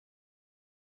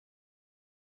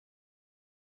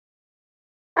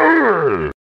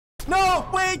No,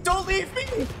 wait, don't leave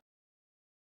me!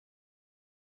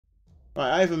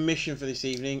 Right, I have a mission for this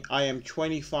evening. I am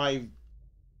 25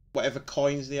 whatever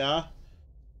coins they are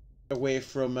away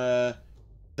from the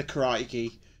karate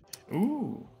key.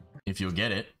 Ooh. If you'll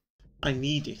get it. I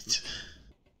need it.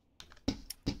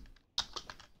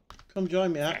 Come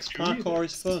join me, Axe. Parkour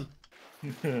is fun.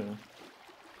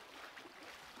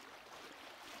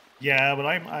 Yeah, but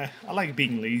I like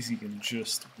being lazy and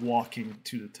just walking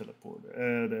to the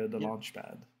teleporter, the launch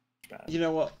pad. You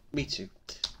know what? Me too.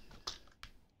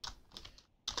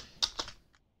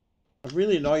 I'm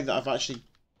really annoyed that I've actually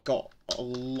got a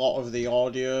lot of the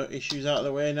audio issues out of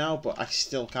the way now, but I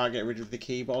still can't get rid of the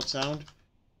keyboard sound.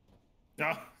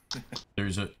 No.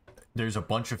 There's a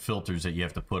bunch of filters that you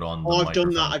have to put on. Oh, I've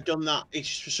done that. I've done that. It's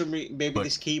just for some reason maybe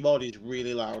this keyboard is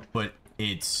really loud. But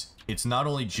it's not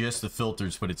only just the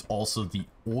filters, but it's also the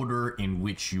order in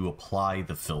which you apply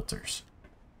the filters.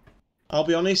 I'll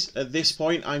be honest, at this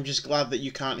point, I'm just glad that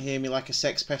you can't hear me like a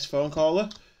sex pest phone caller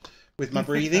with my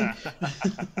breathing.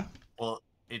 Well,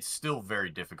 it's still very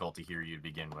difficult to hear you to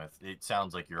begin with. It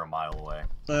sounds like you're a mile away.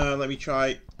 Let me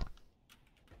try.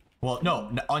 Well,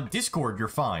 no, on Discord, you're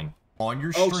fine. On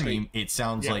your stream, it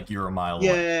sounds like you're a mile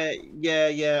away.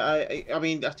 Yeah. I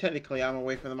mean, technically, I'm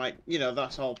away from the mic. You know,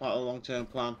 that's all part of the long-term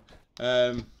plan.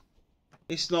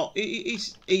 It's not.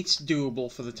 It's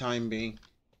doable for the time being.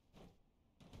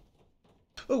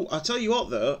 Oh, I'll tell you what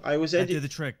though. I was editing. That did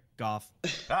the trick, GOF.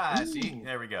 Ah, see,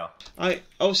 there we go.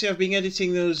 Obviously I've been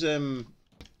editing those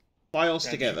files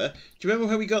together. Do you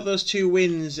remember how we got those 2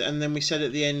 wins and then we said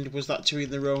at the end, was that 2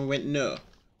 in a row? And we went no.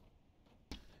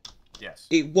 Yes.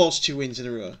 It was 2 wins in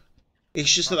a row.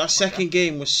 It's just that second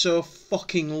game was so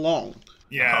fucking long.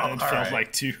 Yeah, it felt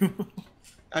like 2.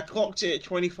 I clocked it at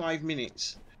 25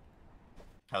 minutes.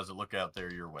 How's it look out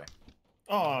there your way?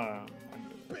 Oh,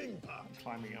 I'm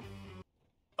climbing up.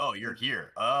 Oh, you're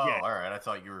here. Oh, yeah. All right. I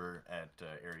thought you were at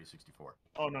Area 64.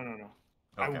 Oh, no. Okay.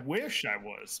 I wish I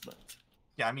was, but...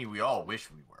 Yeah, I mean, we all wish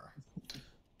we were.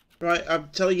 Right, I'm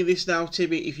telling you this now,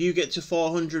 Tibby. If you get to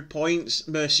 400 points,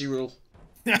 mercy rule.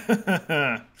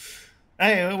 Hey,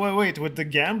 wait, with the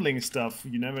gambling stuff,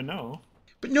 you never know.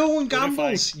 But no one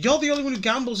gambles. You're the only one who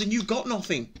gambles and you got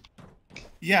nothing.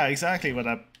 Yeah, exactly.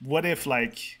 But what if,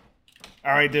 like...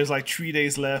 Alright, there's like 3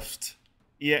 days left.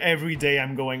 Yeah, every day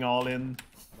I'm going all in.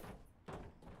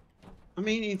 I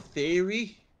mean, in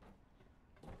theory.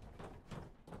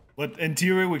 But in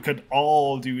theory, we could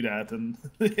all do that, and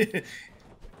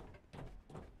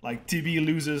like TB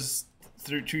loses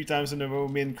 3 times in a row,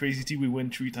 me and Crazy T we win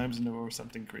 3 times in a row, or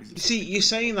something crazy. See, you're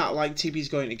saying that like TB's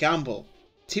going to gamble.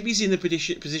 TB's in the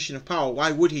position of power.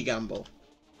 Why would he gamble?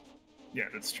 Yeah,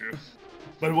 that's true.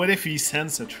 But what if he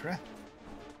sends a trap?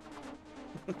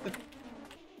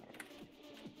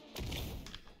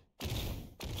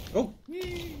 Oh.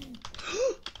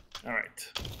 All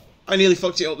right. I nearly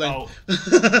fucked it up then. Oh.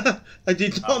 I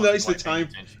did not notice the time.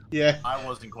 Yeah. I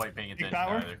wasn't quite paying attention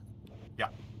either. Yeah.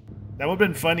 That would have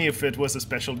been funny if it was a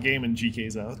special game and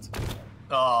GK's out.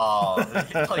 Oh,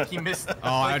 like he missed.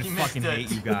 Oh, I'd fucking hate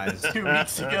you guys. 2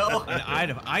 weeks ago.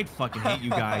 I'd fucking hate you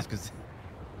guys because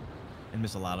I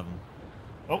miss a lot of them.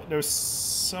 Oh, there's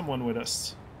someone with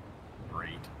us.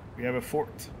 Great. We have a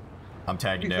fort. I'm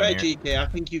tagging down fair, here. GK, I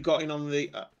think you got in on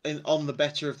the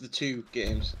better of the 2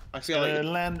 games. I feel like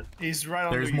land is right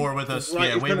on. There's more with us.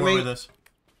 Right, yeah, way more with us.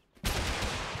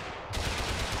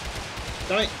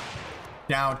 Right.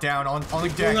 Down on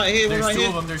the deck. Right here, There's right 2 here.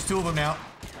 of them. There's 2 of them now.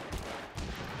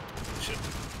 Shit.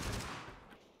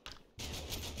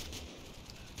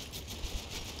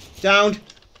 Down.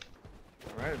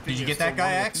 All right, Did you get that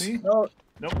guy, Axe? No.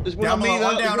 Nope. There's one Down on me.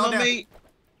 below, There's on one on down. me.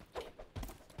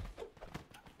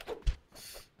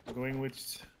 Going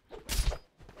with.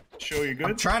 Show you good.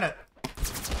 I'm trying to.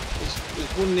 There's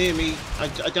one near me. I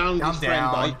downed his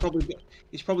friend, but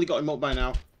he's probably got him up by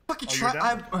now. Fucking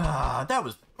try.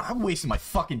 I'm wasting my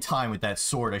fucking time with that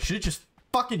sword. I should have just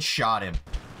fucking shot him.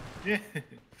 Yeah.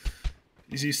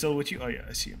 Is he still with you? Oh yeah,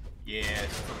 I see him. Yeah,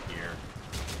 it's still here.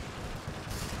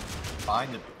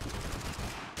 Find the.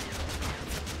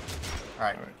 All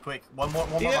right, quick. One more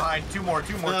behind. Two more.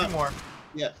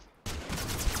 Yeah.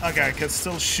 Okay, I can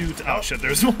still shoot. Oh shit,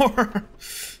 there's more.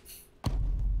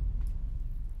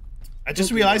 I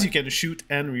just realized you can shoot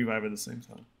and revive at the same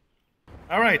time.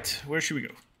 Alright, where should we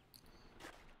go?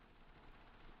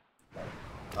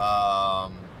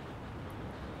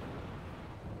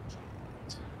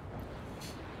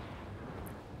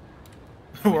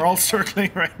 We're all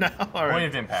circling right now. All right. Point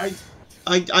of impact.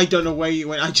 I don't know where you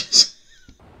went.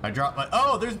 I dropped my.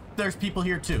 Oh, there's people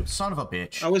here too. Son of a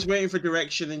bitch. I was waiting for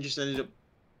direction and just ended up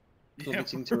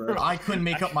plummeting to Earth. I couldn't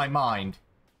make up my mind.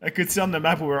 I could see on the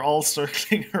map we were all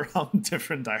circling around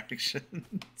different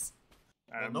directions.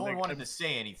 Well, no one wanted to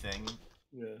say anything.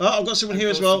 Yeah. Oh, I've got someone here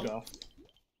as well.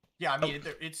 Yeah, I mean,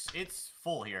 it's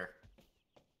full here.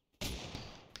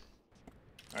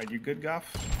 Alright, you good, GOF?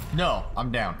 No,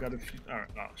 I'm down. Got a few. Alright,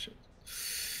 oh shit.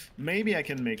 Maybe I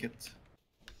can make it.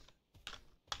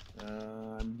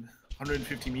 I'm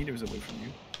 150 meters away from you.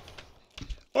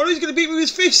 Oh, he's gonna beat me with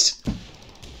his fist!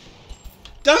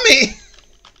 Damn it!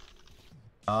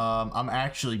 I'm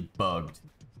actually bugged.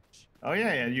 Oh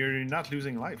yeah, you're not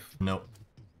losing life. Nope.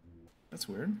 That's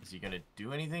weird. Is he gonna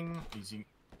do anything? Is he...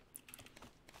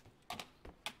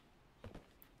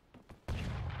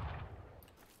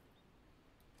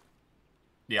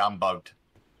 Yeah, I'm bugged.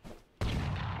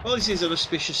 Well, this is an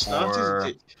auspicious start, Or... isn't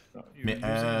it? Oh,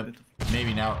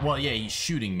 maybe now. Well, yeah, he's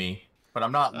shooting me, but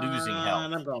I'm not losing health.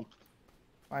 And I'm gone.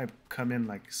 I come in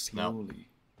like slowly.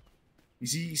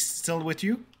 Is he still with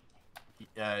you?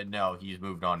 No, he's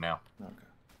moved on now. Okay.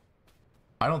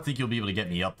 I don't think you'll be able to get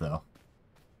me up though.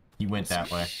 He went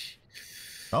that way.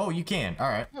 Oh, you can. All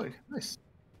right. Oh, nice.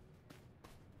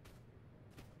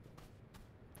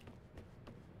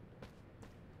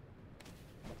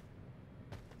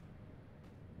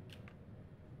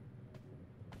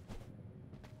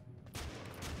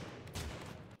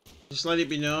 Just let it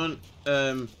be known,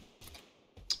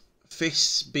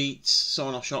 fists beats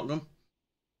sawn-off shotgun.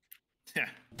 Yeah.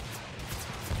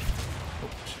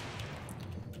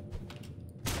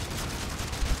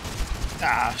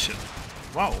 Ah, shit.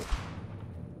 Wow.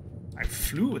 I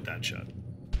flew with that shot.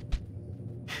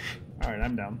 Alright,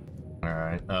 I'm down.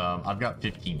 Alright, I've got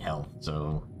 15 health,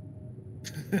 so...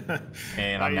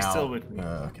 And Are I'm you now... still with me?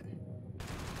 Okay.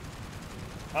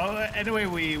 Oh, anyway,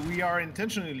 we are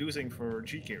intentionally losing for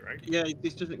GK, right? Yeah,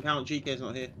 this doesn't count. GK's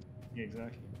not here. Yeah,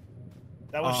 exactly.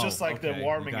 That was just like the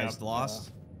warming you guys up.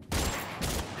 Lost.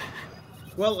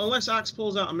 Well, unless Axe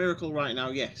pulls out a miracle right now,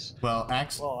 yes. Well,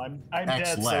 Axe... Well, I'm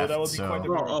Axe dead, left, so that would be so- quite a Oh,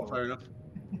 miracle. fair enough.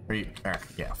 Are you... Alright,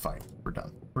 yeah, fine. We're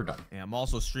done. We're done. Yeah, I'm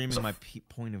also streaming my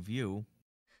point of view.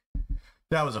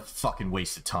 That was a fucking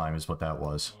waste of time, is what that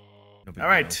was. No big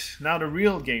Alright, now the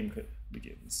real game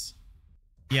begins.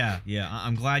 deal. Yeah,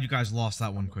 I'm glad you guys lost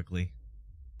that one quickly.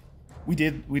 We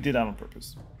did that on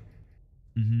purpose.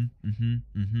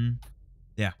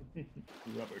 Yeah.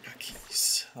 Rubber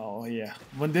duckies. Oh yeah.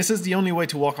 When this is the only way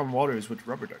to walk on water is with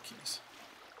rubber duckies.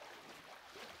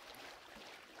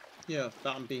 Yeah,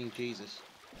 that and being Jesus.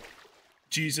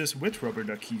 Jesus with rubber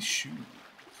duckies shoe.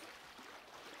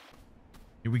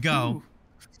 Here we go.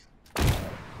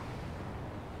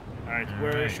 Alright,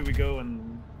 where should we go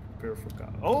and prepare for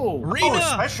God? Oh! Arena! Oh,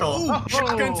 special! Oh,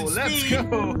 Shotguns and let's speed!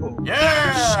 go!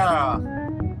 Yeah!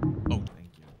 Oh,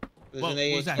 thank you. There's Well, an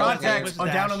what was that? Contact! What's Oh,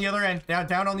 the down dash? on the other end.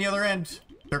 Down on the other end.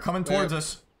 They're coming towards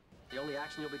us. The only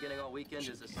action you'll be getting all weekend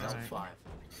is a Cell 5.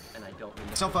 And I don't mean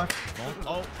So far.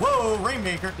 Oh, Whoa,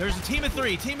 Rainmaker! there's a team of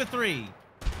three. Team of three.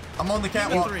 I'm on the Team of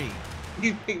catwalk. three.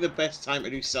 You picked the best time to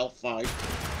do self 5.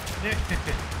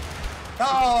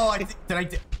 Oh,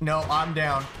 no, I'm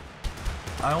down.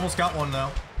 I almost got one though.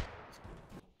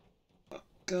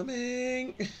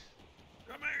 Coming!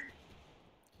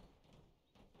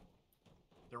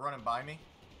 They're running by me.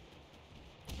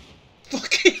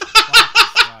 Fucking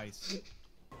Christ.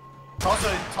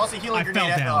 Toss a healing I grenade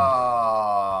fell at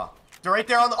down. they're right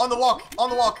there on the walk. On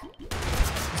the walk.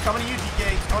 He's coming to you, DK.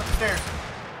 He's going up the stairs.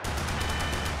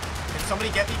 Can somebody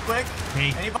get me quick?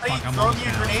 Hey, Anybody fuck, I'm throw almost me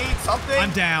a down. grenade? Something?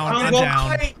 I'm down. I'm I'm going down.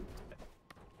 Right.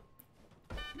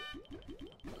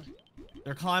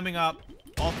 They're climbing up.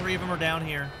 All three of them are down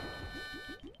here.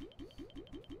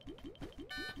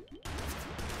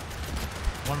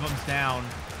 One of them's down.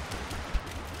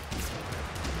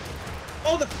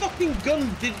 Oh, the fucking gun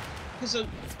did. Because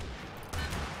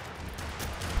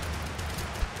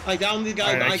I downed the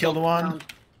guy. Alright, but I killed got one.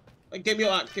 downed. Give me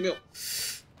your axe. Give me up.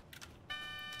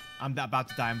 I'm about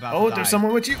to die. I'm about to Oh, die. there's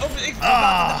someone with you.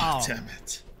 Ah, Ah, damn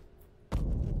it.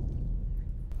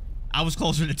 I was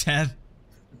closer to 10.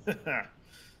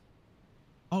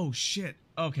 Oh, shit.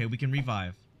 Okay, we can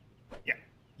revive. Yeah.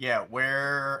 Yeah,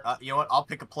 where... you know what? I'll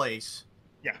pick a place.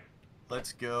 Yeah.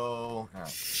 Let's go...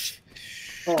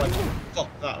 Oh, fuck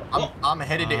that. What? I'm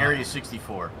headed to Area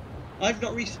 64. I've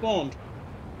not respawned.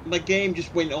 My game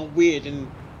just went all weird and...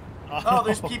 Oh,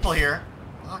 there's people here.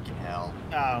 Fucking hell.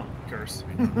 Oh, curse.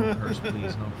 No curse,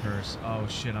 please. No curse. Oh,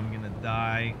 shit. I'm gonna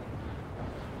die.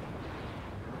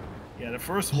 Yeah, the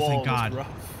first Oh, wall thank God. was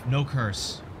rough. No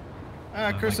curse.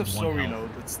 Curse like of one slow health. reload,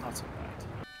 it's not so bad.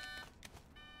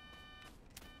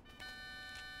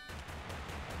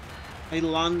 I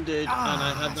landed and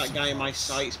I had that guy in my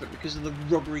sights, but because of the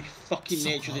rubbery fucking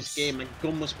nature of this game, my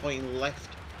gun was pointing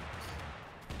left.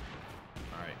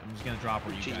 Alright, I'm just gonna drop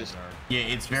where you guys are. Yeah,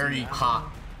 it's very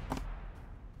hot.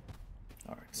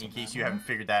 Alright. So In case you haven't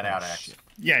figured that out, Axe.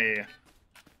 yeah.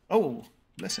 Oh,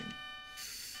 blessing.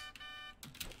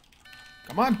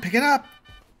 Come on, pick it up.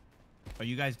 Are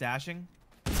you guys dashing?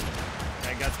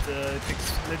 I got the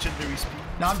legendary speed.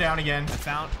 No, I'm down again. I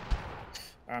found.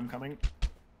 I'm coming.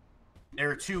 There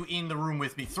are 2 in the room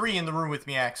with me. 3 in the room with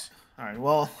me, Axe. Alright,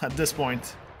 well, at this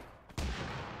point.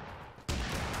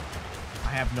 I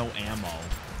have no ammo.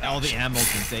 All the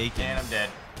ammo's been taken. And I'm dead.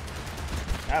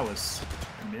 That was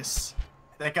a miss.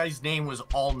 That guy's name was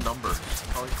all numbers.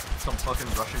 Probably some fucking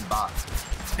Russian bot.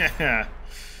 Yeah.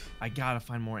 I gotta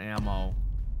find more ammo.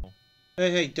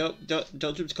 Hey, don't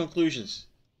jump to conclusions.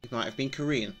 It might have been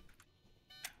Korean.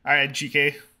 Alright,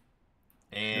 GK.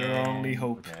 And Your only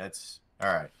hope. Okay, that's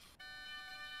all right.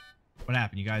 What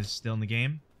happened? You guys still in the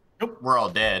game? We're all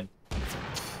dead.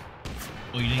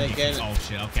 Oh, you didn't get. Oh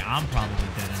shit. Okay, I'm probably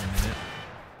dead in a minute.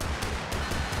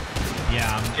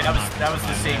 Yeah, That was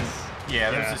the same. This.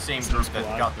 Yeah, that was the same group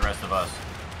that got the rest of us.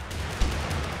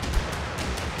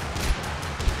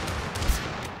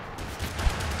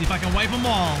 See if I can wipe them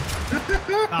all.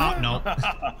 Oh no.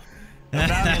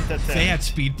 They had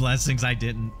speed blessings. I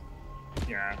didn't.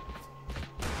 Yeah.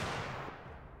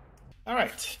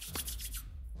 Alright.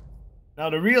 Now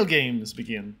the real games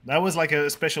begin. That was like a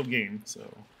special game, so...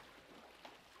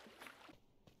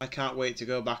 I can't wait to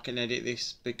go back and edit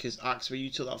this, because Axe, when you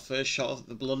took that first shot of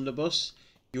the blunderbuss,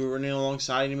 you were running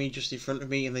alongside of me, just in front of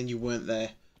me, and then you weren't there.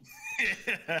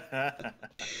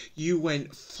 You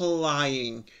went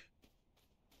flying.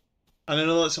 And I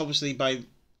know that's obviously by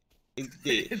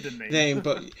the name,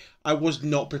 but I was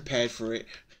not prepared for it.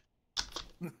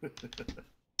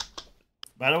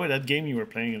 By the way, that game you were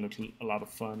playing looked a lot of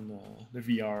fun. The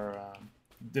VR,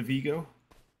 the Vigo.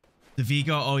 The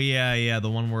Vigo, oh yeah, the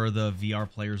one where the VR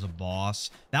player's a boss.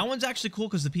 That one's actually cool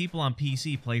because the people on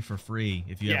PC play for free.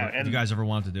 If you if you guys ever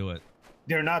want to do it.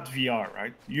 They're not VR,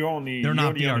 right? They're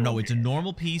not VR. No, it's a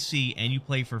normal PC and you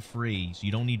play for free, so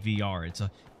you don't need VR.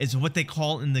 It's what they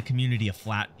call in the community a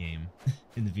flat game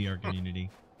in the VR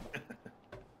community.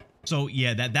 So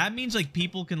yeah, that means like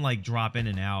people can like drop in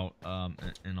and out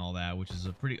and all that, which is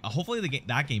a pretty. Hopefully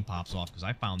that game pops off because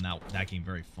I found that game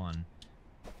very fun.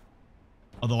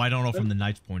 Although I don't know from the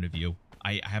Knight's point of view.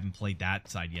 I haven't played that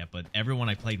side yet, but everyone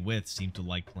I played with seemed to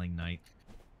like playing Knight.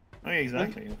 Oh yeah,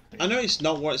 exactly. I know it's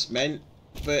not what it's meant,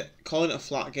 but calling it a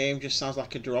flat game just sounds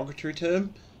like a derogatory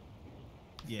term.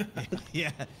 Yeah,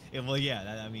 yeah. Well,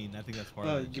 yeah. I mean, I think that's part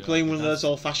of it. You're playing one of those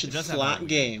old-fashioned flat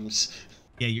games.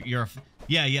 Yeah, you're.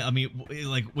 Yeah. I mean,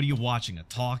 like, what are you watching? A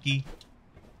talkie?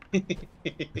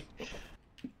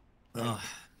 I'm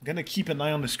gonna keep an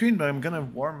eye on the screen, but I'm gonna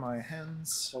warm my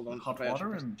hands. Hold on, hot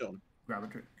water and grab a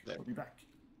drink. I'll be back.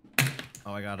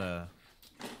 Oh, I gotta.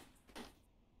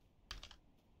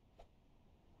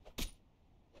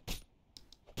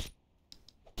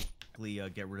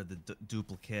 Get rid of the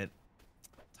duplicate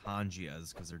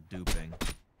Tangias because they're duping.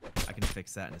 I can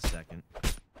fix that in a second.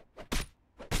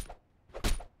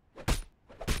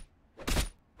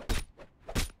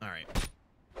 Alright.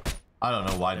 I don't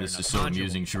know why this is so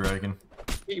amusing, Shuriken.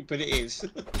 But it is.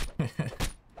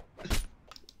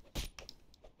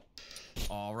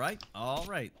 Alright. So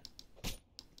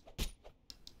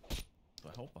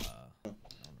I hope,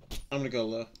 I'm gonna go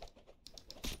low.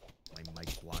 My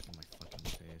mic's blocking my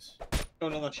fucking face. Oh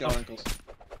no, that's your ankles.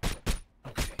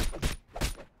 Okay.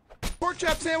 Pork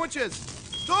chop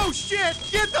sandwiches! Oh shit!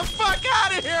 Get the fuck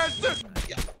out of here!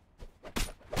 Yeah.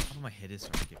 How do my head is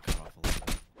starting to get cut off a little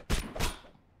bit?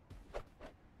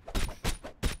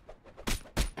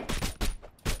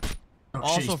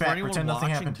 Also, for anyone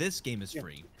watching, this game is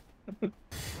free.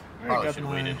 Probably should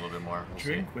have waited a little bit more. We'll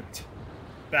Drink see. with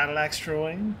battle axe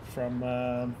throwing from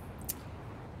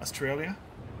Australia.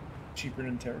 Cheaper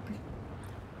than therapy.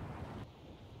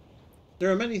 There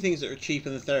are many things that are cheaper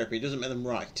than therapy. It doesn't make them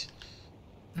right.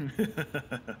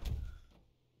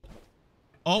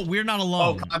 Oh, we're not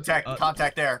alone. Oh,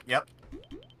 contact there. Yep.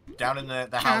 Down in the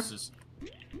houses.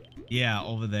 Yeah,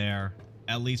 over there.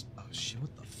 At least. Oh shit!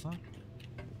 What the fuck?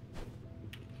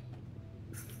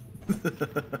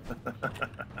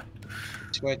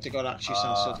 Swear to God, actually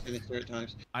sounds so sinister at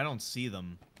times. I don't see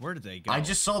them. Where did they go? I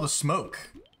just saw the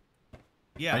smoke.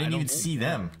 Yeah, I didn't even see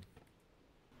them.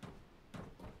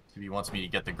 He wants me to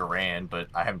get the Garand, but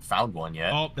I haven't found one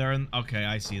yet. Oh, they're in. Okay,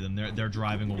 I see them. They're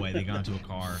driving away. They got into a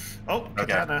car. Oh,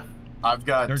 katana. Okay. I've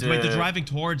got. Wait, they're driving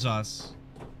towards us.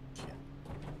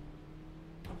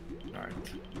 Alright.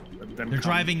 them. They're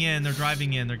driving in. They're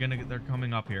driving in. They're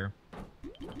coming up here.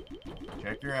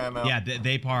 Check your ammo. Yeah,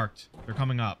 they parked. They're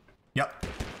coming up. Yep.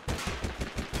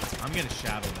 I'm gonna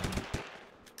shadow them.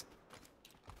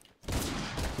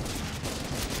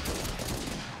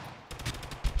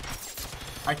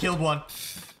 I killed one.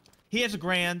 He has a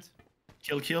grand.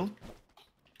 Kill.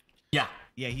 Yeah.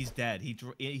 Yeah, he's dead. He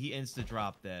insta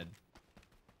drop dead.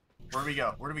 Where do we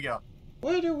go? Where do we go?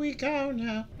 Where do we go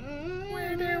now?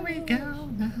 Where do we go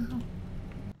now?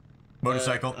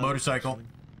 Motorcycle. Motorcycle.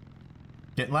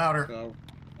 Getting louder. Go.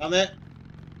 On it.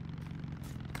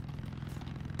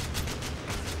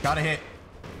 Got a hit.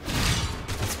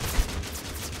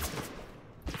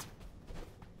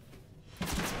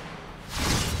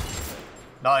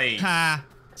 Nice. Ha!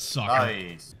 Sucker.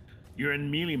 Nice. You're in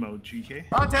melee mode, GK.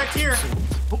 Contact here.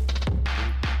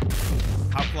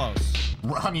 How close?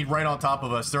 I mean, right on top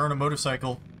of us. They're on a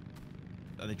motorcycle.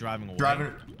 Are they driving away?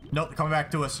 Driving. Nope, they're coming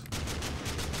back to us.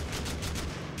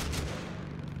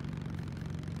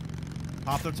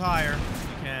 Pop their tire.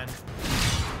 You can.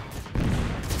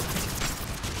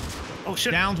 Oh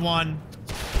shit. Downed one.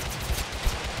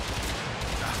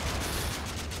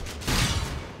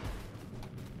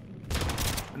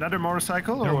 Another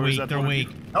motorcycle? They're or is weak. that They're one? weak.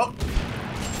 Oh,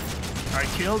 Alright,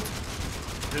 killed.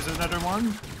 There's another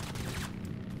one.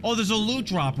 Oh, there's a loot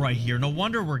drop right here. No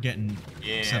wonder we're getting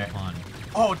Yeah. set upon.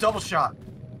 oh, double shot.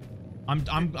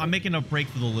 I'm making a break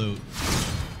for the loot.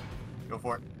 Go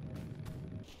for it.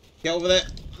 Get over there.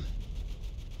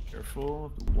 Careful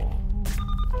of the wall.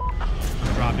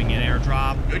 I'm dropping an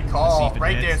airdrop. Good Let's see call. if it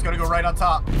Right hits. there. It's gonna go right on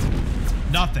top.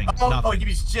 Nothing. Oh, nothing. he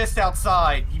was just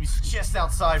outside. He was just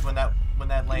outside when that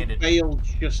landed. Failed.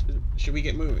 Just. Should we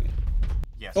get moving?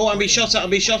 Yes. Oh, I'm being shot at. I'm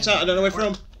being shot at. I don't know where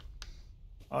from.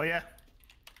 Oh yeah.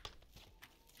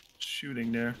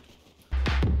 Shooting there.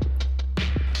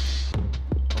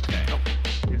 Okay.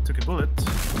 You took a bullet.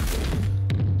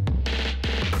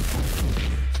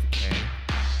 Okay.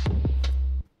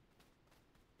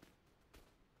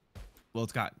 Well,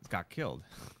 it's got killed.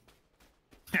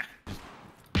 Yeah.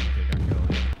 Okay, got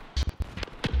killed.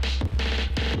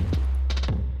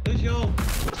 Who's your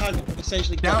tag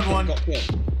essentially Down one. got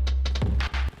killed?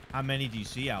 How many do you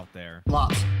see out there?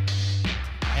 Lots.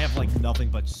 I have like nothing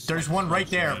but. There's one right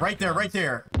there. Right there. Right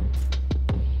there.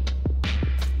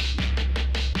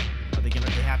 Are they gonna?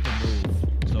 They have to move,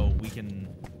 so we can.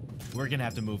 We're gonna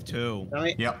have to move too.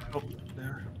 Right. Yep. Oh,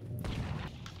 there.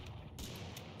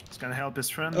 It's gonna help his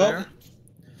friend Oh. there.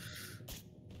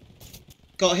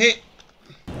 Got hit.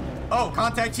 Oh,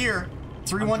 contact here.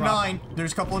 319.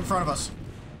 There's a couple in front of us.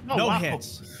 Oh, No wow.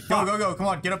 hits. Go, go, go. Come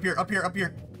on. Get up here. Up here. Up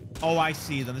here. Oh, I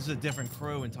see them. This is a different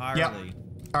crew entirely.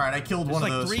 All right. I killed There's one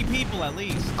like of those. 3 people at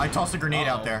least. I tossed a grenade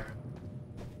out Uh-oh. there.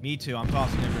 Me too. I'm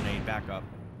tossing a grenade. Back up.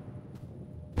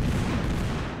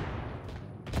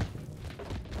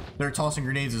 They're tossing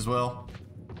grenades as well.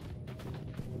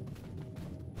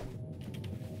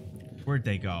 Where'd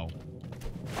they go?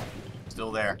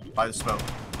 Still there. By the smoke.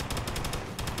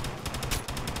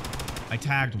 I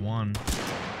tagged one.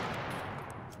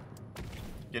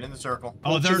 Get in the circle.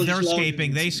 Oh, they're Someone's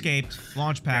escaping. launching. They escaped.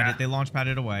 Launch padded. Yeah. They launch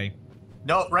padded away.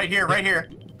 No, right here. Right here.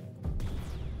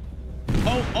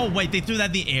 Oh, wait. They threw that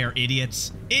in the air.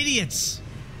 Idiots. Idiots.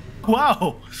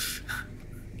 Wow.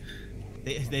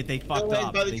 They Go fucked away,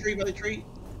 up. by the They- tree. By the tree.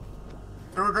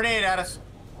 Threw a grenade at us.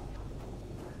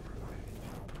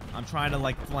 I'm trying to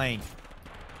like flank.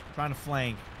 Trying to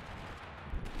flank.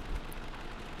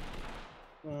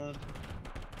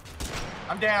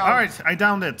 I'm down. All right, I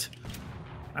downed it.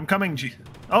 I'm coming, G.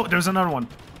 Oh, there's another one.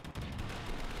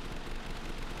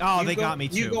 Oh, You they go- got me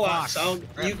too. You go Fuck. out.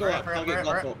 You go out. I'll get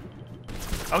locked up.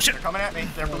 Oh shit. They're coming at me.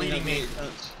 They're bleeding me.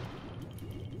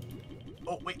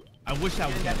 Oh, wait. I wish that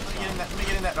Get would in that. get Let me get in us. that. Let me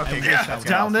get in that. Okay, wish good. that Yeah, was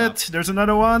downed gonna it. There's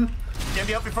another one. Get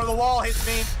me up before the wall hits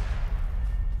me.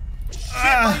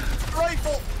 Ah,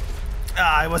 Rifle.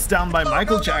 I was down by Go,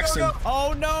 Michael go, go, go, Jackson. go.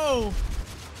 Oh no!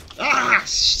 Ah,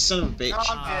 son of a bitch. No,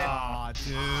 I'm dead. Aw,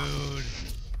 dude.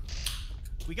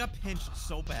 We got pinched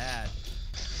so bad.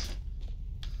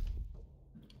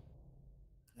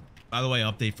 By the way,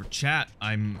 update for chat.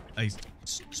 I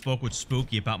spoke with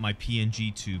Spooky about my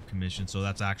PNG tube commission, so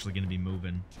that's actually going to be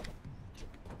moving.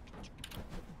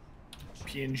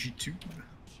 PNG tube.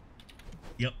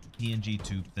 Yep, PNG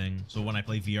tube thing. So when I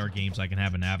play VR games, I can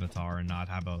have an avatar and not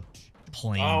have a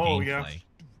plain Oh, gameplay. yeah.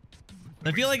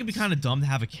 I feel like it'd be kind of dumb to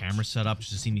have a camera set up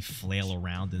just to see me flail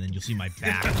around, and then you'll see my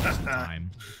back most of the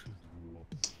time.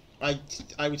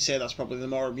 I would say that's probably the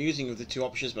more amusing of the two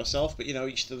options myself, but you know,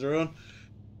 each to their own.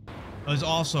 There's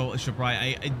also,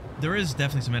 Shabrai, there is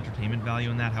definitely some entertainment value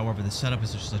in that. However, the setup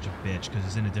is just such a bitch because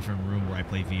it's in a different room where I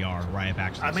play VR, where I have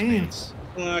actual space.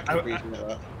 Well, I can appreciate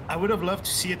that. I would have loved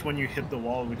to see it when you hit the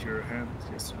wall with your hand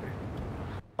yesterday.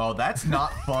 Oh, that's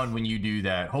not fun when you do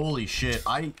that. Holy shit!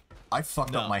 I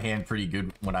fucked up my hand pretty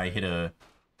good when I hit a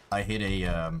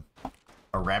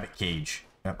rabbit cage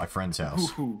at my friend's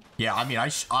house. Ooh. Yeah, I mean, I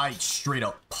straight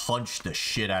up punched the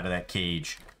shit out of that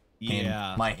cage. Yeah,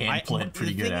 and my hand bled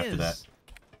pretty good after that.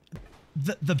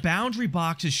 The boundary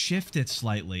boxes shifted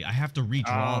slightly. I have to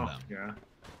redraw them. Yeah.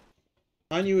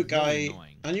 I knew a guy.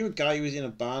 Really I knew a guy who was in a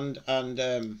band, and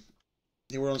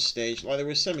they were on stage. Like, they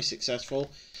were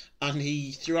semi-successful, and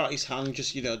he threw out his hand,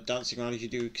 just dancing around as you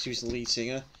do, because he was the lead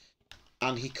singer.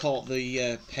 And he caught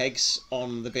the pegs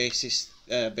on the bassist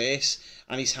bass,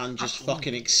 and his hand just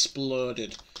fucking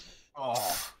exploded.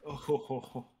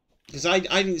 Oh. Because I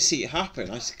didn't see it happen.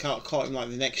 I caught him like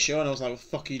the next show, and I was like, "What the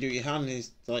fuck are you doing with your hand?" And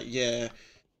he's like, "Yeah,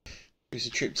 it was a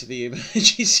trip to the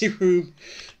emergency room."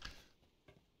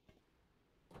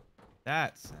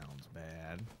 That sounds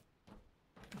bad.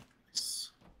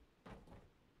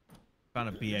 Found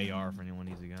a BAR for anyone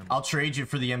who needs a gun. I'll trade you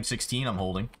for the M16 I'm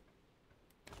holding.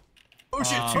 Oh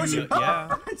shit! Oh shit!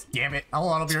 Yeah. Damn it!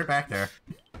 Hold on, I'll be right back there.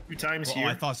 2 times Oh, here.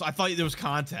 I thought there was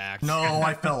contact. No,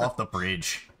 I fell off the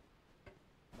bridge.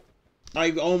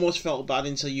 I almost felt bad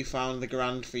until you found the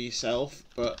Grand for yourself,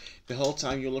 but the whole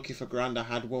time you were looking for Grand, I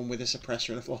had one with a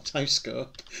suppressor and a 4x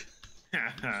scope.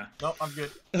 Nope, I'm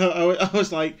good. I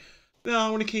was like, no, I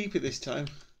want to keep it this time.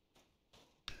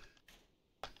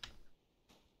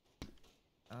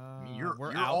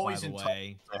 You're out, always by the entitled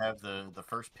way. to have the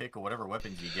first pick of whatever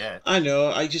weapons you get. I know,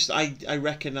 I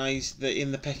recognise that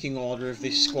in the pecking order of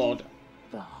this squad...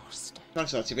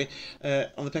 Thanks for that, TV.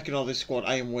 On the pecking order of this squad,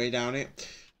 I am way down it.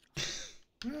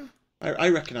 I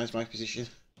recognise my position.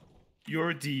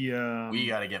 You're the... We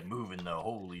gotta get moving though,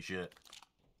 holy shit.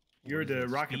 You're the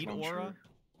rocket Speed launcher. aura?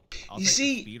 I'll You take the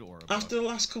see, speed aura, after the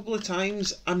last couple of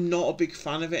times, I'm not a big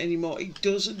fan of it anymore. It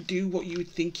doesn't do what you would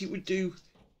think it would do.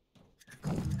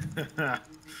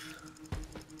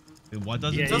 What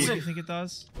does Yeah, it do? you- What do you think it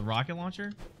does? The rocket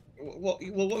launcher? What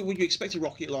would you expect a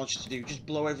rocket launcher to do? Just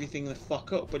blow everything the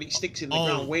fuck up, but it sticks in the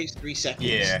ground, waits 3 seconds.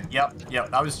 Yeah, yep.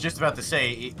 I was just about to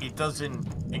say, it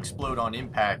doesn't explode on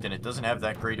impact, and it doesn't have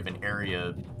that great of an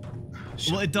area.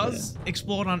 Well, it does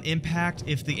explode on impact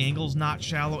if the angle's not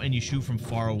shallow and you shoot from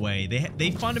far away.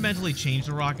 They fundamentally changed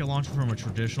the rocket launcher from a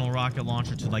traditional rocket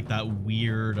launcher to like that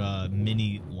weird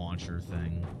mini launcher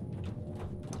thing.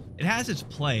 It has its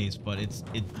place, but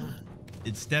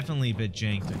it's definitely a bit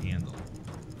jank to handle.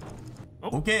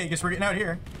 Okay, I guess we're getting out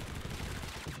here.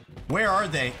 Where are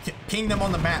they? Ping them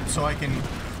on the map so I can...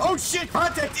 Oh shit!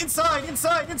 Contact!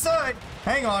 Inside!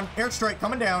 Hang on. Airstrike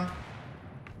coming down.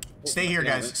 Stay here,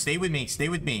 guys. Stay with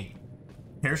me.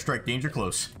 Airstrike, danger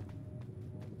close.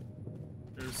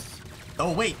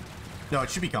 Oh, wait. No, it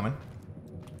should be coming.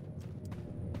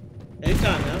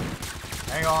 Anytime now.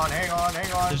 Hang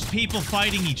on. There's people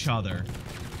fighting each other.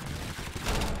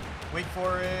 Wait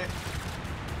for it.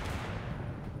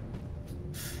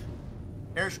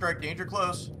 Airstrike, danger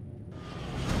close.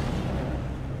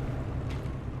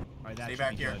 Alright, that Stay should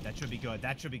back be here. good. That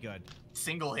should be good.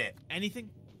 Single hit. Anything?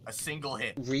 A single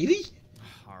hit. Really?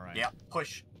 Alright. Yeah,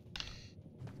 push.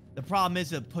 The problem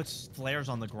is it puts flares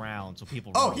on the ground, so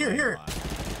people Oh, run here. away a lot.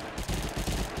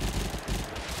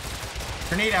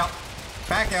 Grenade out.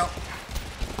 Back out.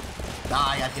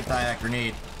 Ah, I got hit by that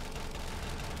grenade.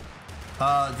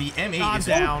 The M8 Calm is...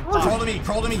 down. Crawl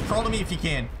to me if you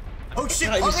can. Oh shit!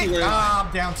 How you see where- I'm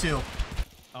down too.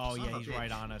 Oh, Son yeah, of a he's bitch.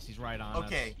 right on us. He's right on us.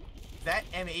 Okay, that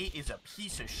M8 is a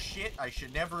piece of shit. I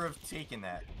should never have taken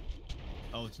that.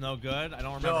 Oh, it's no good? I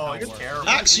don't remember No, how it it's works. terrible.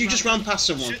 Axe, you just ran past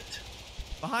someone. Shit.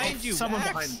 Behind you, Someone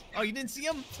Max! behind. Oh, you didn't see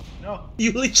him? No.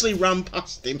 You literally ran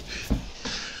past him.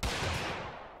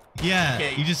 Yeah,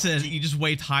 Okay, you just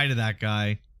waved hi to that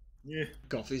guy. Yeah.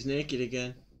 GOF is naked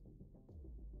again.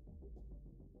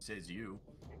 Says you.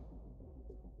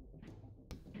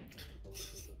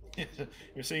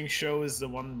 You're saying ShoW is the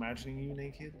one imagining you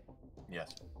naked?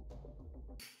 Yes.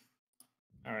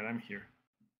 Alright, I'm here.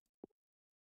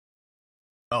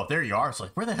 Oh, there you are. It's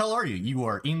like, where the hell are you? You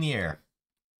are in the air.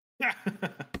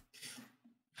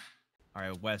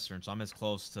 Alright, Western, so I'm as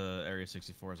close to Area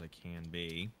 64 as I can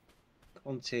be.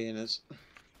 Containers.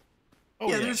 Oh,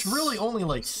 yeah, yes. there's really only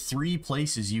like 3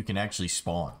 places you can actually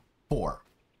spawn. 4.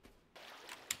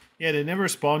 Yeah, they never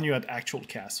spawn you at actual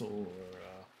castle or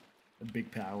a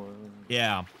big tower.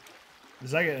 Yeah.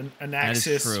 There's like an is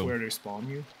axis true. where they spawn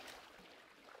you.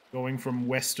 Going from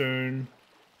western,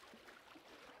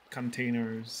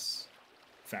 containers,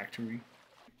 factory.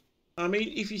 I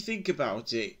mean, if you think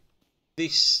about it,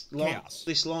 this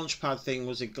launchpad thing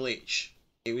was a glitch.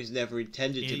 It was never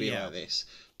intended to be like this.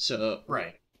 So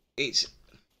it's,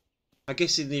 I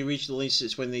guess in the original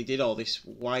instance when they did all this,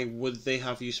 why would they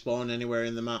have you spawn anywhere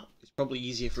in the map? It's probably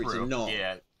easier for it to not.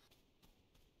 Yeah.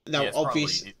 Now,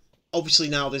 obviously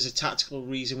now there's a tactical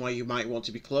reason why you might want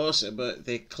to be closer, but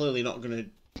they're clearly not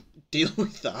going to deal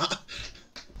with that.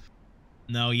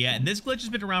 No, yeah, and this glitch has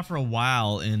been around for a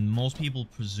while, and most people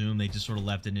presume they just sort of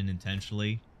left it in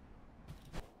intentionally.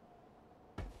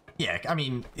 Yeah, I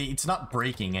mean, it's not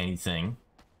breaking anything.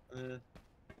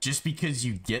 Just because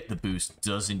you get the boost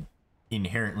doesn't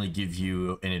inherently give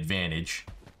you an advantage.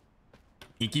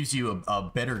 It gives you a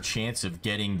better chance of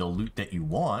getting the loot that you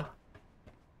want.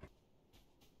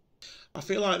 I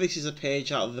feel like this is a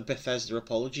page out of the Bethesda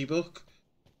apology book.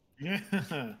 Yeah.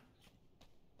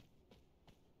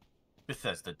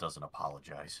 Bethesda doesn't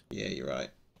apologize. Yeah, you're right.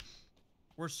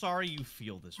 We're sorry you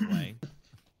feel this way.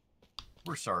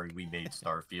 We're sorry we made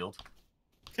Starfield.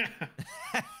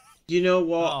 You know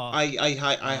what? I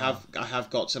have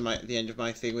got to the end of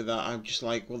my thing with that. I'm just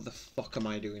like, what the fuck am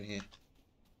I doing here?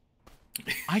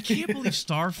 I can't believe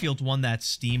Starfield won that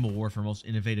Steam Award for most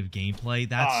innovative gameplay.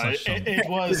 That's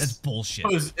that's bullshit.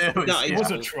 It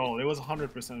was a troll. It was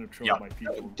 100% a troll by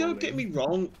people. Don't get me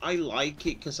wrong. I like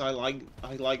it because I like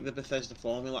the Bethesda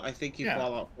formula. I think in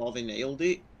Fallout 4 they nailed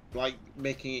it, like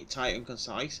making it tight and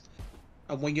concise.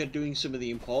 And when you're doing some of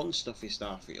the important stuff in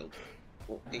Starfield,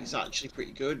 it's actually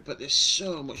pretty good. But there's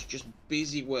so much just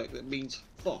busy work that means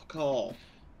fuck all.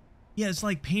 Yeah, it's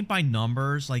like paint by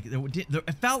numbers. Like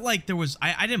it felt like there was.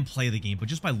 I didn't play the game, but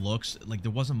just by looks, like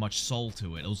there wasn't much soul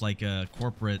to it. It was like a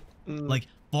corporate, like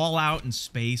Fallout in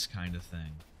space kind of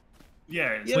thing.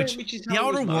 Yeah, which is the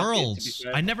Outer Worlds.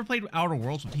 I never played Outer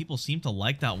Worlds, but people seem to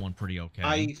like that one pretty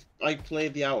okay. I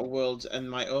played the Outer Worlds,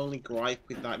 and my only gripe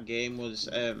with that game was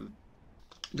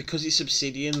because it's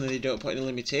Obsidian and they don't put any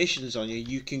limitations on you.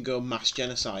 You can go mass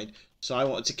genocide. So I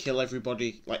wanted to kill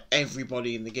everybody, like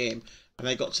everybody in the game. And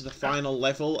I got to the final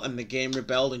level, and the game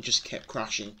rebelled and just kept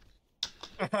crashing.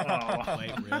 Oh,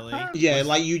 wait, really? Yeah,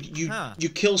 like you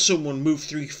kill someone, move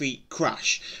 3 feet,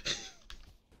 crash.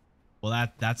 Well,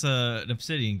 that's an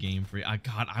Obsidian game for you.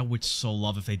 God, I would so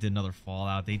love if they did another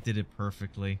Fallout. They did it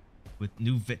perfectly with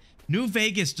New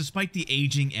Vegas. Despite the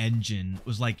aging engine,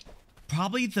 was like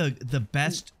probably the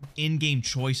best in-game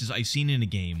choices I've seen in a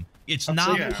game. It's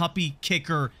not puppy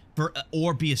kicker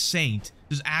or be a saint.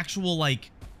 There's actual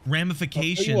like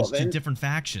ramifications to different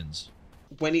factions.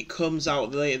 When it comes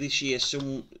out later this year,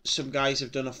 some guys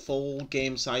have done a full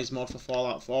game-size mod for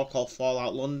Fallout 4 called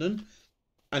Fallout London,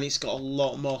 and it's got a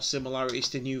lot more similarities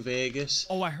to New Vegas.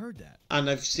 Oh, I heard that. And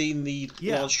I've seen the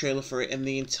launch trailer for it, and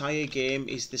the entire game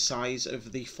is the size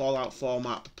of the Fallout 4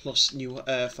 map plus New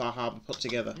Far Harbor put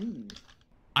together.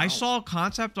 I saw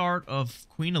concept art of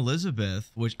Queen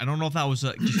Elizabeth, which I don't know if that was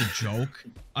just a joke.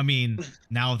 I mean,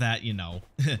 now that, you know,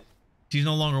 she's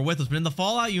no longer with us, but in the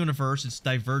Fallout universe, it's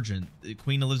divergent.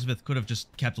 Queen Elizabeth could have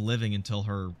just kept living until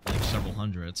her like several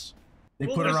hundreds. They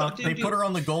put her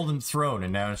on the golden throne,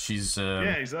 and now she's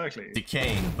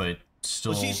decaying, but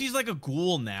still. Well, she's like a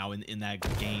ghoul now in that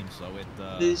game, so it.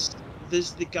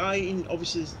 There's the guy in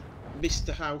obviously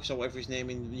Mr. House or whatever his name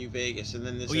in New Vegas, and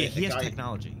then there's he has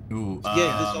technology. Ooh,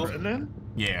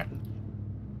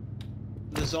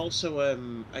 There's also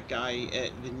a guy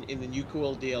in the Nuka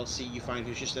World DLC you find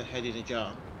who's just a head in a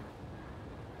jar.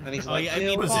 And he's like, I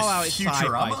mean, Fallout is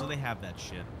sci-fi, so they have that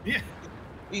shit. Yeah.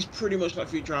 He's pretty much like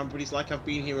Futurama, but he's like, I've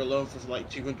been here alone for like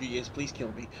 200 years. Please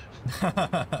kill me.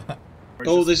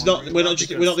 Oh, there's not. We're not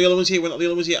the only ones here. We're not the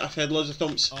only ones here. I've had loads of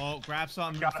thumps. Oh, grab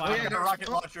something. I've got a rocket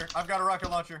launcher. I've got a rocket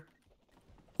launcher.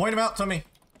 Point them out to me.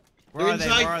 Where are they?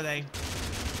 Where are they?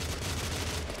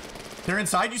 They're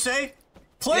inside, you say?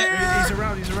 Clear! Yeah, he's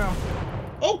around. He's around.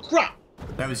 Oh crap!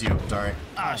 That was you. Sorry.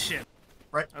 Ah shit.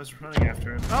 Right. I was running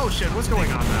after him. Oh shit! What's going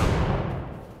on now?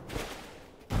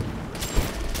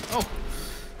 Oh.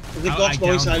 The GOF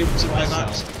boy side with some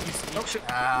max. Oh shit.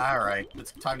 Alright.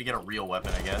 It's time to get a real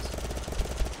weapon, I guess.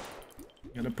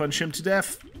 Gonna punch him to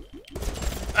death.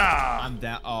 Ah! I'm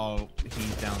down. Oh,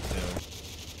 he's down too.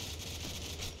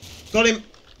 Got him.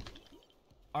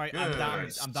 Alright, I'm down.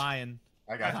 I'm dying.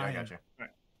 I got you. Right.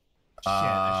 Shit,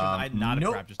 I should not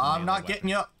have grabbed just I'm not getting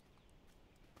you up.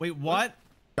 Wait, what?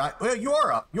 Well, you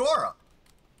are up. You are up.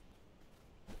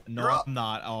 No, I'm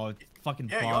not. Oh, fucking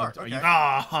bugged. You are.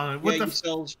 Okay. What the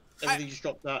yourselves, everything just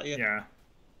dropped out, yeah.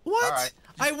 What? Right.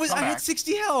 I had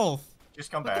 60 health.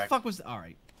 Just come back. back. What the fuck was that?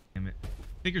 Alright. Damn it.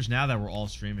 Figures now that we're all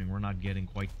streaming, we're not getting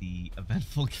quite the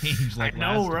eventful games like I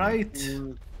know, last right?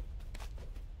 time.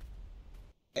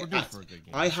 We're due for a good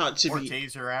game. I had to Or be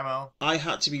taser ammo. I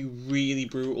had to be really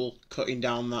brutal cutting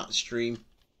down that stream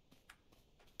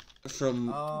from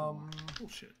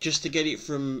Bullshit. just to get it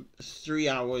from 3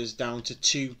 hours down to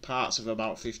 2 parts of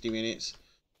about 50 minutes.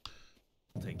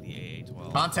 I'll take the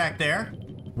AA-12. Contact there.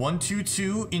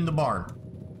 122 in the barn.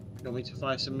 You want me to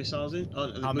fire some missiles in?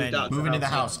 Oh, How many? Move into the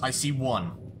house. I see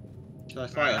one. Shall I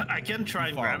fire? I can try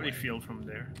and Far gravity away. field from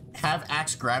there. Have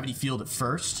Axe gravity field at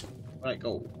first. Right,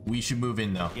 go. We should move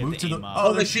in though. You have Move to to the. aim up. Oh,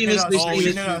 Oh, they're they've shooting seen at us, us. they've They're seen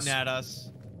shooting Shooting at us. at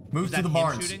us. Move Was to that the him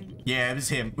barns. shooting? Yeah, it was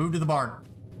him. Move to the barn. All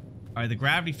right, the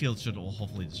gravity field should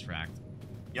hopefully distract.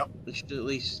 They should at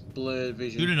least blur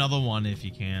vision. Shoot another one if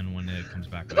you can when it comes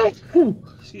back. Oh, Up. whew,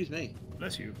 excuse me.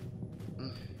 Bless you.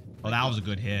 Oh, that was a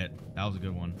good hit. That was a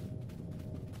good one.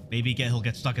 Maybe he'll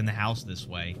get stuck in the house this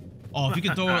way. Oh, if you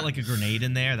could throw like a grenade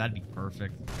in there, that'd be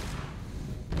perfect.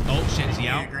 Oh shit, is he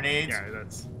out? Grenades. Yeah,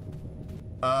 that's.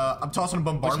 I'm tossing a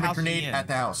bombardment house is he grenade in? at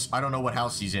the house. I don't know what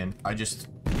house he's in. I just.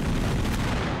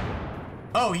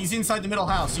 Oh, he's inside the middle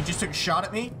house. He just took a shot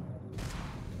at me.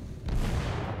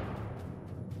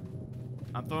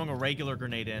 I'm throwing a regular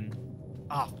grenade in.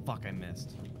 Oh, fuck, I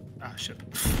missed. Ah, shit.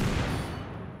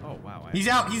 Oh, wow. He's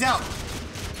out. He's out.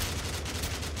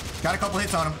 Got a couple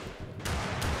hits on him.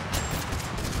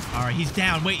 All right, he's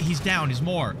down. Wait, he's down. There's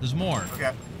more. There's more.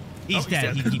 Okay. He's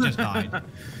dead. He just died.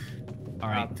 All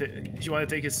right. Do you want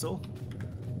to take his soul?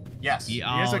 Yes.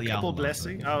 Yeah, He has a yeah, couple hold on.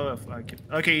 blessing. Oh, fuck it.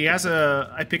 Okay, he has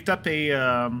a. I picked up a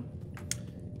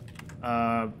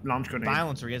launch grenade.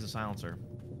 Silencer. He has a silencer.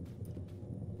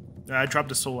 I dropped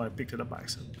the soul. I picked it up by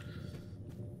accident.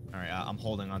 All right, I'm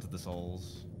holding onto the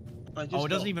souls. I just Oh, it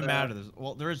doesn't got, even matter.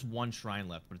 Well, there is one shrine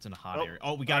left, but it's in a hot Oh. area.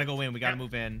 Oh, we gotta go in. We gotta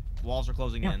move in. Walls are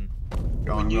closing in.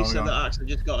 When you said that, Axe, I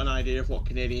just got an idea of what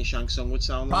Canadian Shang Tsung would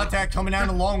sound like. Contact coming down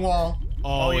the long wall.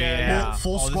 Oh, yeah, yeah.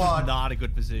 Full Oh, squad. This is not a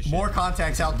good position. More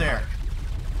contacts out there.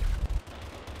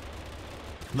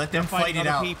 Let them They're fighting fight it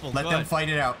other out. people. Let them Good. fight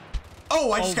it out.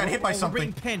 Oh, I just got hit by We're something.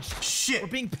 being pinched. Shit. We're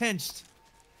being pinched.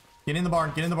 Get in the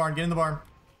barn. Get in the barn. Get in the barn.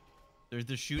 They're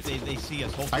shoot. They see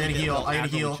us. Hopefully I gotta they'll heal, I gotta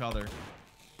aggro heal. each other.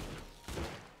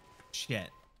 Shit.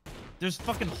 There's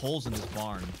fucking holes in this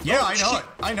barn. Yeah, Oh, I know shit. it.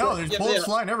 I know. There's Yeah, bullets yeah.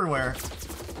 flying everywhere.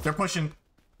 They're pushing.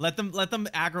 Let them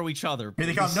aggro each other. Here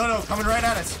they come. please. No, coming right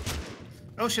at us.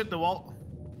 Oh shit, the wall.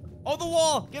 Oh, the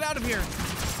wall! Get out of here!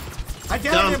 I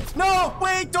downed him. No,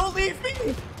 wait, don't leave me.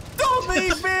 Don't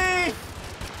leave me.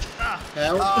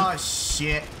 Hell, Oh,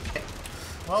 shit.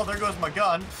 Well, there goes my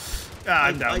gun. Ah,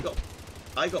 I'm down.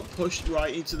 I got pushed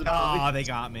right into the Oh, body. they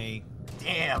got me.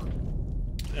 Damn.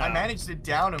 I managed to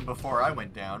down him before I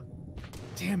went down.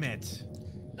 Damn it.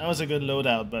 That was a good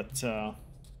loadout, but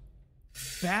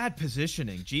Bad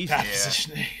positioning. Jesus. bad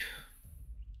positioning.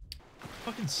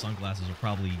 Fucking sunglasses are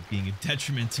probably being a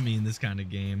detriment to me in this kind of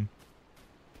game.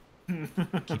 Keep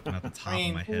them at the top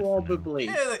of my head. for now. Probably.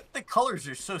 Yeah, the colors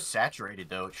are so saturated,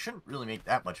 though. It shouldn't really make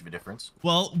that much of a difference.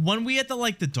 Well, when we hit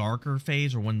the darker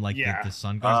phase, or when Yeah. the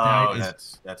sun goes Oh, down,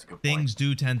 that's a good point. things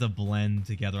do tend to blend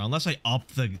together. Unless I up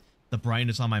the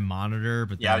brightness on my monitor,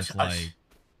 but Yeah, then it's I like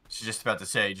was just about to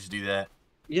say, just do that.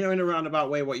 You know, in a roundabout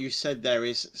way, what you said there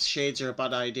is shades are a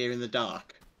bad idea in the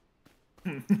dark.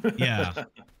 yeah.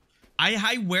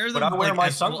 I wear them. But I wear like, my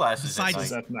as well- sunglasses at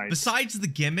Besides, night. That's nice. besides the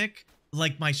gimmick,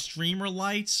 like my streamer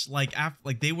lights, like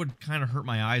they would kind of hurt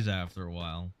my eyes after a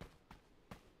while.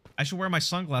 I should wear my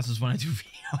sunglasses when I do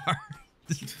VR.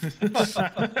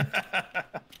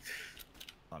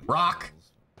 Rock.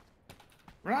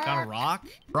 Got a rock?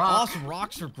 Rock. Awesome.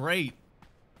 Rocks are great.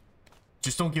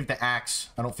 Just don't give the axe.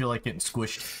 I don't feel like getting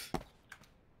squished.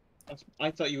 I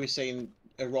thought you were saying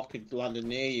a rocket landed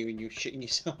near you and you were shitting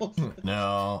yourself.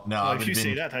 No, Well, I if would you have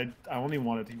say been. that, I only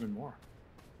want it even more.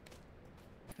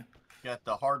 Got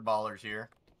the hard ballers here.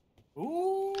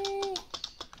 Ooh.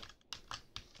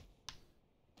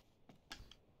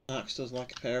 Axe does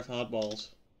like a pair of hardballs.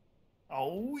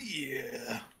 Oh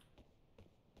yeah.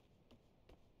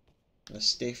 And a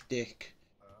stiff dick.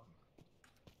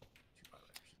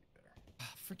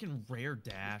 Freaking rare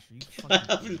dash. Are you I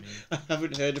fucking kidding me?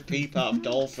 haven't heard a peep out of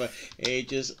Doll for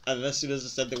ages, and as soon as I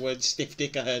said the word stiff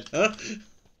dick, I heard, huh?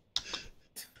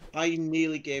 I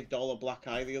nearly gave Doll a black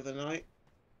eye the other night.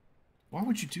 Why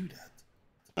would you do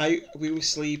that? We were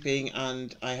sleeping,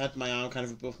 and I had my arm kind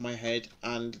of above my head,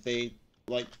 and they,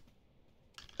 like,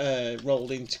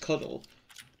 rolled in to cuddle,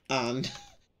 and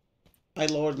I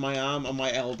lowered my arm, and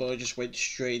my elbow just went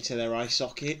straight into their eye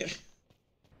socket.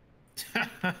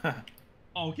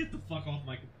 Oh, get the fuck off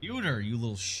my computer, you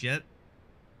little shit!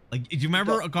 Like, do you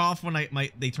remember a GOF when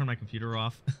they turned my computer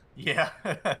off? Yeah.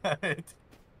 While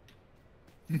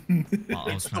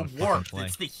I was It's the trying to fucking warmth. play.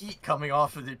 It's the heat coming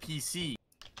off of the PC.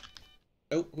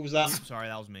 Oh, who was that? Sorry,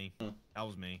 that was me. That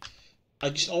was me. I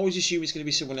just always assume it's going to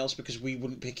be someone else because we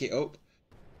wouldn't pick it up.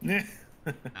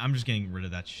 I'm just getting rid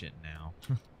of that shit now.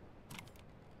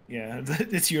 Yeah,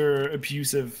 it's your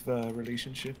abusive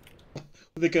relationship.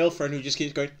 The girlfriend who just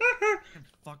keeps going,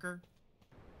 Fucker.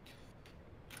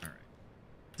 Alright.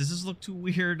 Does this look too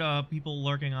weird, people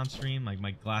lurking on stream? Like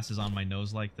my glasses on my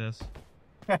nose like this?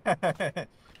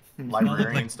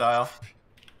 Librarian style.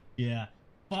 Yeah.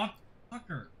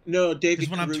 Fucker. no, David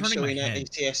when I'm Caruso turning my in head.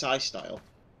 CSI style.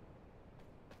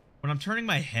 When I'm turning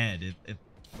my head, it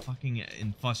fucking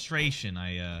in frustration,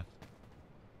 it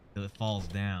falls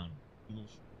down.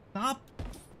 Stop!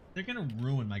 They're gonna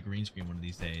ruin my green screen one of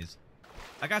these days.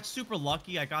 I got super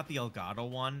lucky. I got the Elgato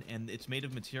one, and it's made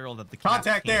of material that the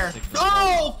Contact cats there. can't stick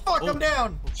Oh, fuck, Oh. I'm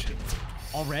down.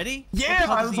 Already? Yeah,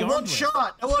 What I the was hell a is one he armed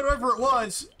shot. Whatever it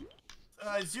was.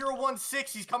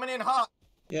 016, he's coming in hot.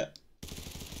 Yeah.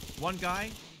 with? One guy?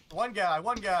 One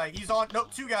guy. He's on,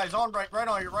 nope, two guys on right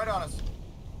on you, right on us.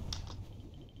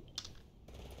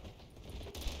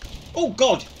 Oh,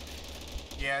 God.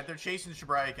 Yeah, they're chasing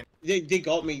Shabraik. They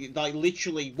got me. Like,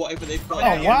 literally, whatever they've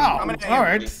got. Oh, wow. coming at you.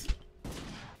 Alright.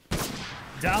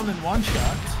 Down in one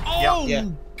shot. Oh Yeah.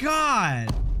 God!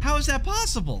 How is that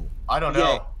possible? I don't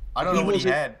know. Yeah. I don't know what he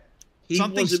wasn't- had. He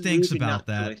Something wasn't stinks moving about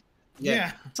that. naturally.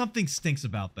 Yeah. Something stinks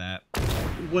about that.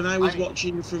 When I was I mean-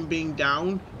 watching from being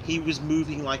down, he was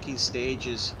moving like in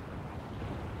stages.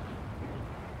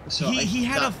 So He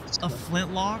had that's- a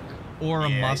flintlock or a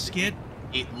Yeah, musket.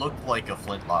 It looked like a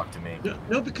flintlock to me.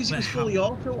 No, because he But was fully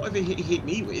auto. Whatever he hit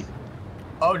me with.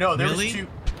 Oh no, there Really? was two.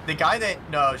 The guy that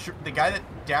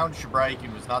downed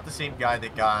Shabraik was not the same guy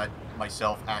that got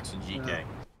myself, Axe, and GK.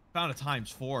 Found a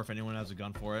 ×4 if anyone has a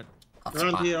gun for it.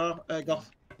 Around here, GOF.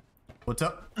 What's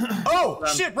up? Oh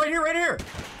shit! Right here!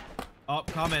 Oh,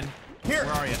 coming. Here.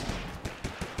 Where are you?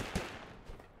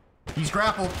 He's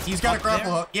grappled. He's got a Up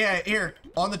grapple there? hook. Yeah, here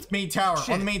on the main tower. Shit.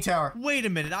 On the main tower. Wait a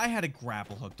minute. I had a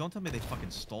grapple hook. Don't tell me they fucking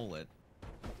stole it.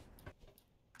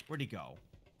 Where'd he go?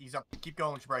 He's up. Keep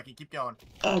going, Shabraik. Keep going.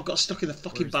 Oh, got stuck in the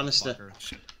fucking Where's the banister.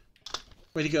 fucker?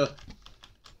 Where'd he go?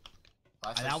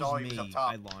 Last I That saw, was he me. up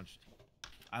top. I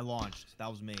launched. That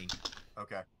was me.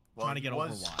 Okay. Well, Trying to get he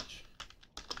was... Overwatch.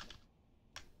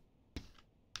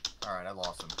 All right, I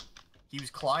lost him. He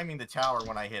was climbing the tower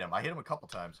when I hit him. I hit him a couple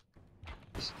times.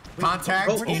 Wait, Contact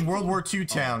oh, in World War II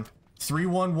town.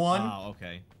 311 Oh,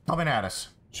 okay. coming at us.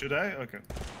 Should I? Okay.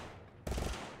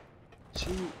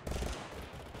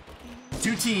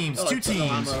 Two teams. Oh, Two I took no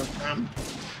teams. ammo. Damn.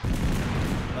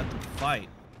 Let them fight.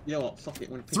 You know what? Fuck it.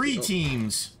 I'm gonna pick Three it up.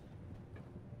 teams.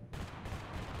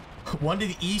 One to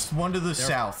the east, one to the They're-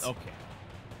 south. Okay.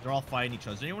 They're all fighting each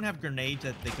other. Does anyone have grenades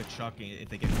that they could chuck if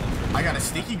they get closer? I got a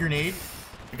sticky grenade.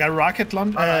 I got a rocket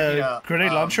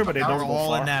grenade launcher, but they they're don't They're go all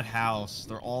far. in that house.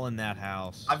 They're all in that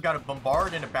house. I've got a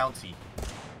bombard and a bouncy.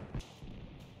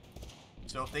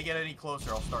 So if they get any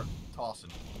closer, I'll start tossing.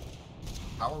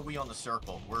 How are we on the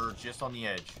circle? We're just on the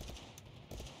edge.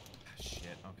 Shit.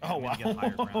 Okay. Oh I'm gonna get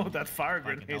higher wow, ground that fire if I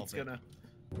can grenade's help it. gonna.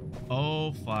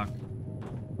 Oh fuck.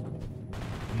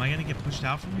 Am I gonna get pushed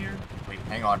out from here? Wait,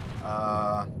 hang on.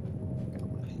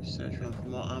 Search around for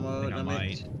more I ammo. think I Damn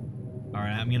might. it. All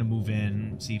right, I'm gonna move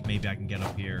in, see if maybe I can get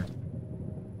up here.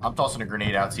 I'm tossing a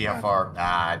grenade out, see how far.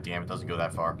 Ah, damn, it doesn't go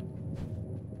that far.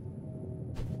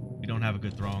 We don't have a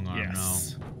good throwing arm,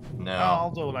 Yes. No.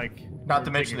 Although, like. Not we're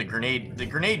to mention the digging- grenade. The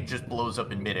grenade just blows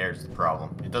up in midair is the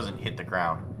problem. It doesn't hit the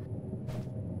ground.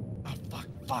 Oh,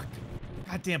 fuck.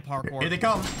 Goddamn parkour. Here they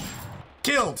come.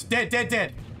 Killed.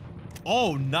 Dead.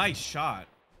 Oh, nice shot.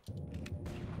 Get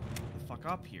the fuck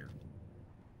up here.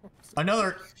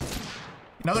 Another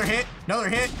hit.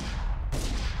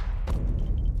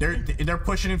 They're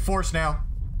pushing in force now.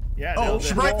 Yeah. Oh,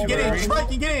 they're- Shabraik can they're- get in. Shabraik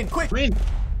can get in. Quick. I'm in.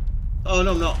 Oh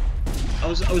no, I'm not. I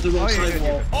was the wrong Oh, yeah, side of the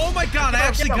yeah, wall. Oh my god, I Get him,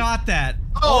 actually get him. got that.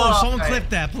 Oh, Oh, someone okay. clip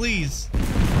that, please.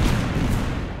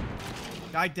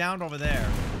 Guy down over there.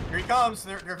 Here he comes.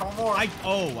 They're coming more.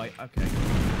 Okay.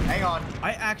 Hang on.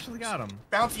 I actually got him.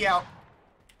 Bouncy out.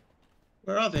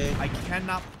 Where are they? I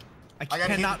cannot got hit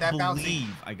with that bouncy.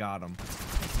 believe I got him.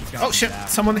 He got Oh me shit! back.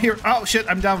 Someone here. Oh shit!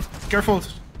 I'm down. Careful.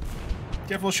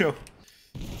 Careful, show.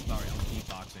 Sorry, I'm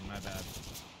beatboxing. My bad.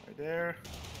 Right there.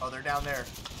 Oh, they're down there.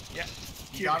 Yeah.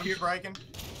 You got him, Shabraik?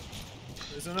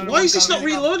 There's another Why one is this not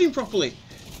coming. reloading properly?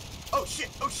 Oh shit.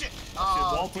 Oh shit. Shit,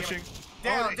 Oh, wall damn it. pushing.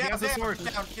 Down, Oh, he down, has a down, sword.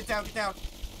 get down.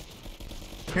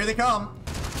 Here they come.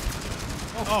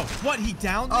 Oh, what? He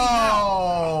downed me? How?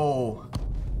 Oh.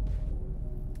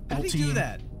 How did he team. do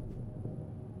that?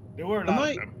 There were a Am lot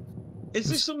I- of them. Is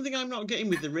this something I'm not getting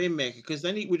with the Rainmaker? Because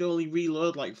then it would only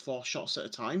reload like 4 shots at a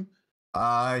time.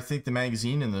 I think the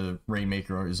magazine in the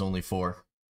Rainmaker is only 4.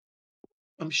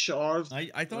 I'm sure.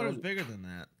 I thought it was bigger than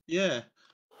that. Yeah.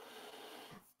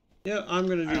 Yeah, I'm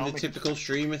gonna do I'll the make typical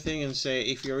streamer thing and say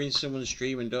if you're in someone's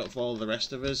stream and don't follow the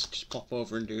rest of us, just pop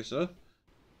over and do so.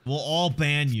 We'll all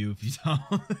ban you if you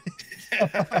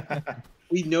don't.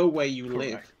 We know where you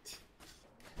live. Correct.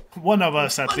 One of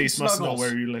us at Bloody least must know snuggles.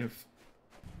 where you live.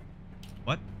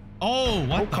 What? Oh,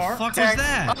 what the car? fuck was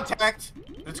that? Contact.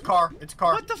 It's a car. It's a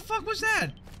car. What the fuck was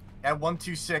that? At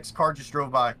 126, car just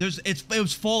drove by. It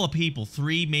was full of people,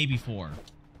 3, maybe 4.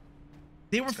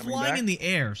 They were coming flying back. in the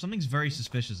air. Something's very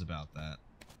suspicious about that.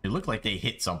 It looked like they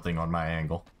hit something on my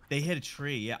angle. They hit a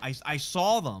tree. Yeah, I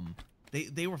saw them.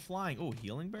 They were flying. Oh,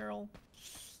 healing barrel.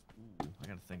 Ooh, I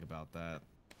gotta think about that.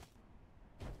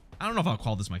 I don't know if I'll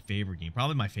call this my favorite game.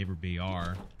 Probably my favorite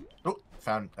BR. Oh,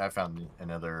 I found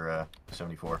another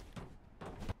 74.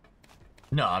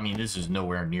 No, I mean, this is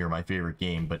nowhere near my favorite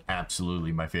game, but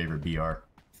absolutely my favorite BR.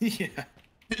 Yeah.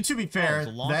 To be Oh, fair, there's a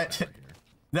launch pad here.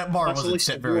 that bar That's a wasn't list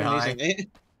set of very one, high. isn't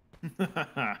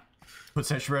it? What's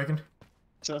that, you reckon?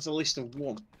 So that's a list of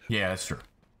 1. Yeah, that's true.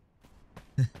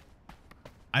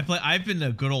 I've been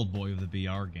a good old boy of the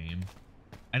BR game.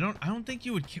 I don't think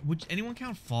you would anyone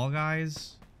count Fall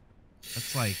Guys?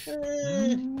 That's like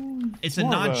it's a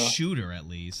more of a- non-shooter at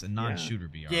least, a non-shooter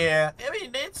BR. Yeah, I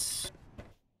mean, it's...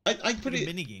 I put it.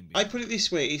 Minigame. I put it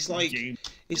this way. It's like Game.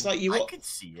 you. I could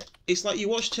see it. It's like you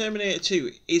watch Terminator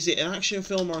 2. Is it an action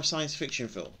film or a science fiction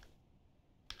film?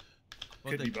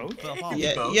 Well, Could be both.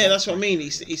 Yeah, both. yeah, that's what I mean.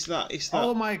 It's that.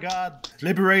 Oh my god.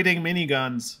 Liberating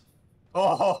miniguns.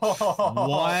 Oh,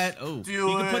 What? Oh, do you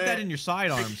can put it. that in your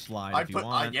sidearm slide if you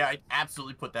want. yeah, I'd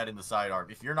absolutely put that in the sidearm.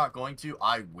 If you're not going to,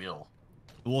 I will.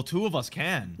 Well, 2 of us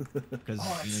can, because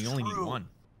Oh, you only need true. 1.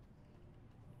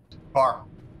 Car.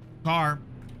 Car.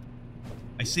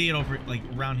 I see it over like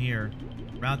around here.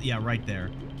 Yeah, right there.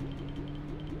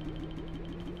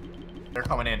 They're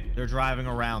coming in. They're driving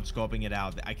around, scoping it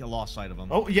out. I lost sight of them.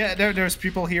 Oh yeah, there's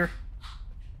people here.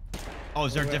 Oh,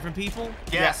 is there different people?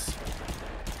 Yes.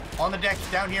 On the deck,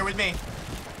 down here with me.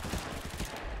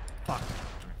 Fuck.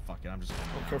 Fuck it, I'm just going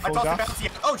I Careful, tossed the Goff.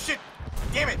 bouncy. Oh shit!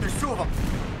 Damn it! There's 2 of them.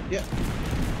 Yeah.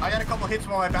 I got a couple hits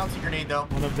with my bouncy grenade though.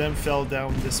 One of them fell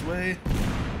down this way.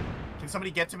 Can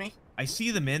somebody get to me? I see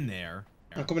them in there.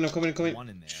 I'm coming. One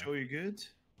in there. Show you good.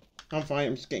 I'm fine.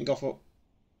 I'm just getting Goff up.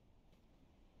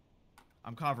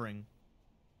 I'm covering.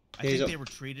 I He's think up. they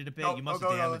retreated a bit. Go, You must go,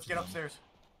 have go, damaged let's get them. upstairs.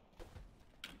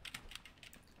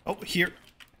 Oh, here.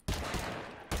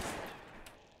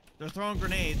 They're throwing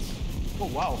grenades. Oh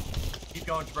wow. Keep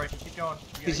going, Jabrika. Keep going.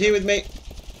 He's here with me.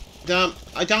 Damn,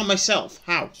 I downed myself.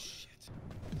 How?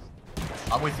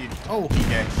 I'm with you. Oh. Okay,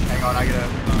 hang on. I gotta.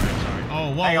 Sorry.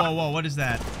 Oh, whoa, Hang on. whoa, whoa! What is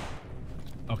that?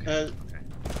 Okay.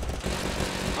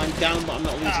 I'm down, but I'm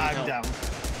not losing I'm health. down.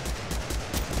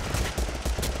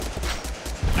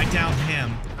 I downed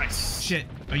him. Nice. Shit.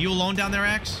 Are you alone down there,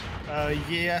 Axe?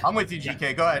 Yeah. I'm with you,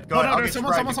 GK. Go ahead. Go Oh ahead. no, I'll there's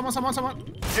get someone.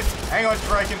 Shit. Hang on,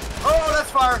 Jabrikin. Oh, that's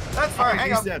fire. That's fire. Oh, Hang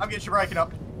he's on. dead. I'm getting Jabrikin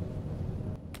up.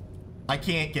 I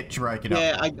can't get Jabrikin up.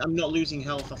 Yeah, I'm not losing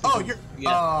health. I think Oh, I'm- you're.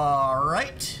 Yeah. All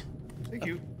right. Thank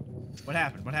you. What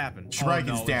happened? What happened?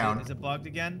 Shuriken's no. down. Is it bugged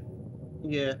again?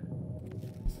 Yeah.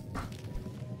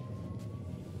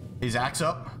 Is Axe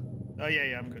up? Oh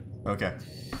yeah, I'm good. Okay.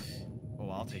 Oh,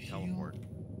 I'll take teleport.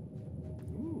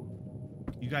 Ooh.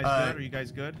 You guys good? Are you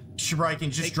guys good? Jabrikin,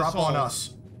 just Take the drop on soul.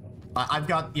 us. I've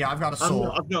got a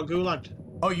soul. I've not gulagged.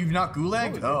 Oh, you've not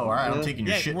gulagged? Oh, all right. I'm Yeah. taking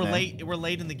your Yeah, shit, we're man. late. We're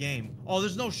late in the game. Oh,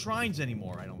 there's no shrines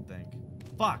anymore. I don't think.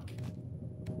 Fuck.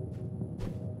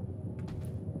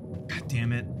 God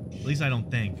damn it. At least I don't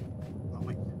think. Oh,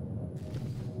 wait.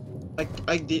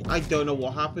 I don't know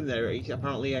what happened there.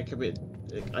 Apparently, I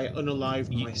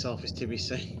unalived Ye- myself, as Tibby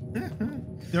say.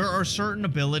 There are certain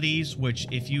abilities which,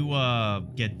 if you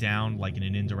get down like in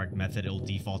an indirect method, it'll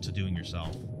default to doing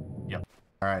yourself. Yep.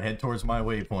 All right, head towards my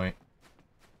waypoint.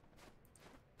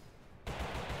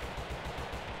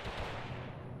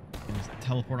 And just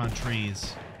teleport on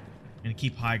trees and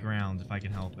keep high ground if I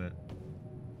can help it.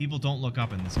 People don't look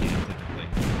up in this game typically.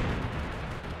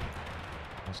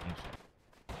 Most games.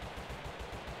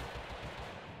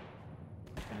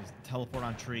 And just teleport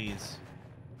on trees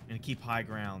and keep high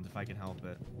ground if I can help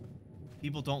it.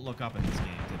 People don't look up in this game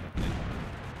typically.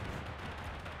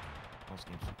 Most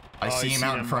games. I Oh, see you him see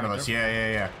out in them front of right us.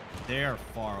 there? Yeah. They're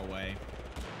far away.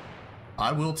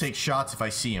 I will take shots if I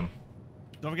see him.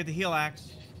 Don't forget the heal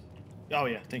axe. Oh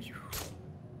yeah, thank you.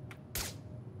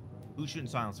 Who's shooting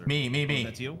silencer? Me. Oh,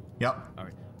 that's you? Yep. All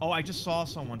right. Oh, I just saw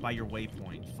someone by your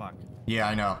waypoint. Fuck. Yeah,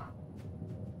 I know.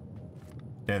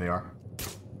 There they are.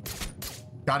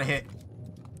 Got a hit.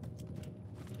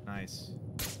 Nice. Nice.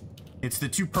 It's the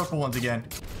 2 purple ones again.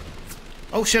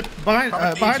 Oh shit! Behind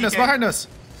us! TGK. Behind us!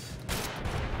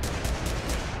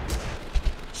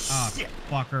 Ah,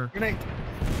 fucker. Grenade!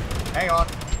 Hang on.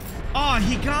 Oh,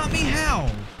 he got me. How?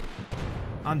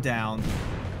 I'm down.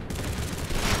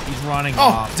 He's running Oh,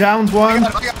 off. downed one.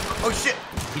 Oh shit.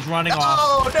 He's running off.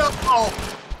 Oh no.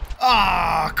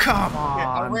 Ah, come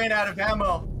I on! ran out of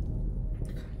ammo.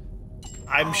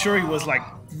 I'm sure he was like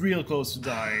real close to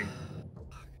dying.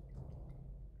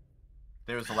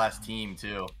 There was the last team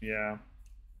too. Yeah,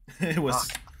 it was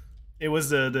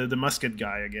the musket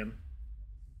guy again.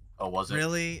 Oh, was it?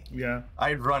 Really? Yeah.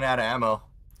 I'd run out of ammo.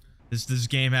 This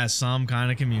game has some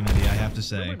kind of community, I have to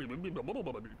say.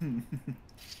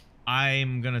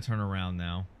 I'm gonna turn around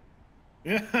now.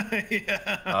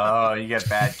 Yeah. Oh, you get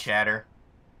bad chatter.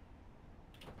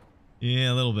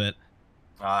 Yeah, a little bit.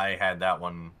 I had that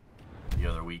one the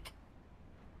other week.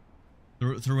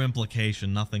 Through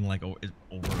implication, nothing like overt,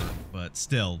 but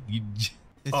still, you.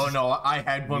 Oh no, I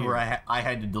had one where I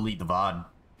had to delete the VOD.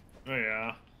 Oh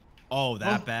yeah. Oh,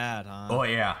 that bad, huh? Oh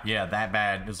yeah, that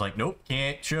bad. It was like, nope,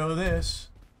 can't show this.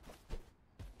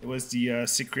 It was the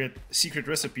secret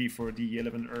recipe for the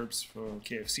 11 herbs for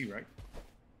KFC, right?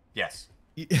 Yes.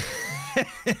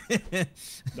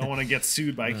 Don't want to get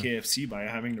sued by KFC by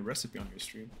having the recipe on your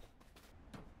stream.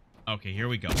 Okay, here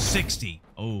we go. 60.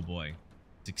 Oh boy.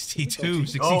 62,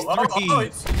 63. Oh,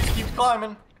 it just keeps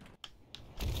climbing.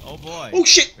 Oh boy. Oh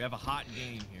shit! We have a hot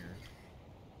game here.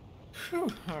 Whew,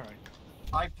 all right.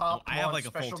 I popped. I have one like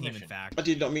a full special team, mission. in fact. I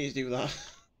did not mean to do that.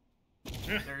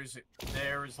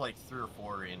 There's like 3 or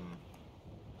 4 in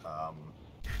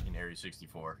Area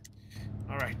 64.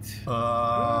 All right.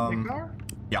 Big power?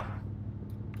 Yeah.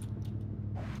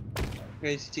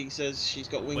 Crazy T says she's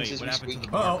got wings Wait, as what we happened to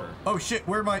speak. the marker? Oh shit!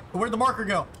 Where'd the marker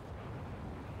go?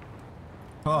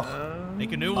 Oh,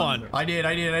 Make a new one. I did.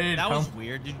 That was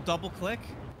weird. Did you double click?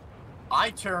 I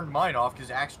turned mine off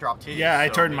because Axe dropped his. Yeah, I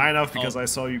so turned maybe- mine off because I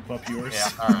saw you pop yours. Yeah,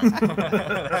 alright.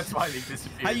 That's why they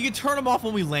disappeared. You can turn them off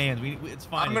when we land. It's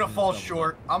fine. I'm if gonna you fall just double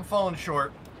short. I'm falling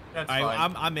short. That's click.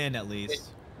 fine. I'm in at least.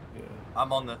 Yeah.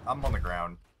 I'm on the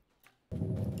ground.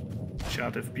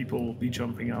 Shout if people will be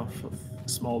jumping off of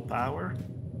small power.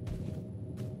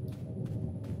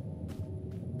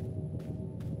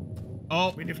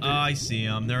 Oh, mean, if they- I see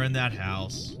them. They're in that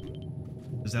house.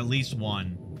 There's at least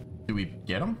one. Do we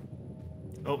get him?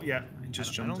 Oh yeah, he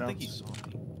just I jumped don't out. think he saw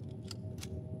me.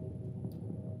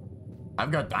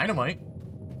 I've got dynamite.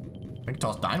 I can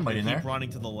toss dynamite in Keep there. running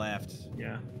to the left.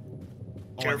 Yeah.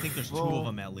 Oh, I think there's 2 Careful. of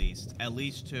them at least. At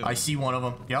least 2. I see one of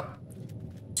them. Yep.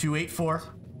 284.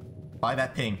 By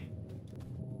that ping.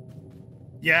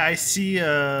 Yeah, I see.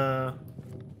 I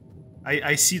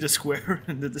see the square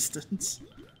in the distance.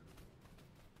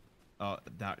 Oh,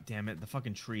 damn it! The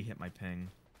fucking tree hit my ping.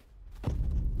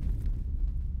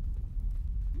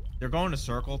 They're going to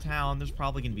Circle Town. There's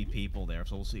probably gonna be people there,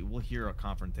 so we'll see. We'll hear a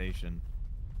confrontation.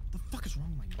 What the fuck is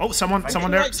wrong with my? Oh, someone Right,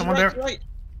 there, right, someone right, there. right.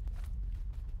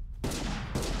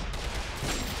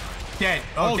 Dead.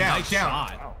 Oh, down, nice down.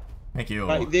 shot. Wow. Thank you.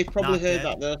 Right, they've probably Not heard dead.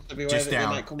 that though, so beware Just that down.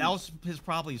 they might come. That was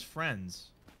probably his friends.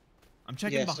 I'm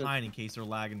checking Yeah, so- behind in case they're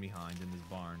lagging behind in this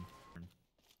barn.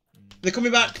 They're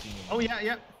coming back. Oh yeah,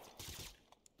 yeah.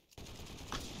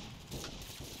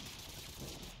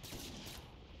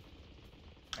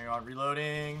 Hang on,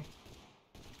 reloading.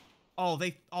 Oh,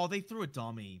 they threw a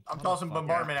dummy. I'm tossing Motherfucker.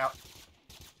 bombardment out.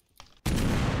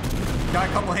 Got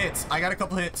a couple hits. I got a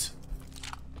couple hits.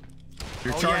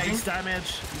 You're Oh yeah, charging. he's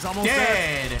damaged. He's almost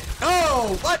dead. Dead.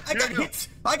 Oh, what? I There got you go. hits.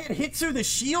 I got hit through the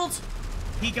shield.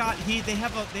 They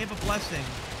have a blessing.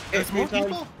 There's more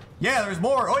people. Yeah, there's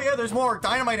more. Oh yeah, there's more.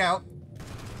 Dynamite out.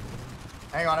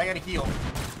 Hang on, I gotta heal.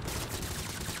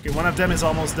 Okay, one of them is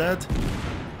almost dead.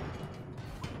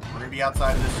 We're gonna be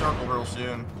outside of this circle real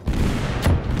soon.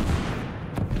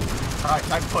 Alright,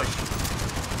 time to push.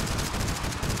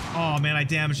 Oh man, I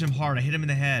damaged him hard. I hit him in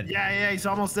the head. Yeah, he's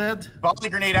almost dead. Volley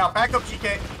grenade out. Back up,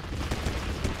 GK.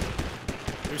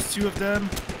 There's 2 of them.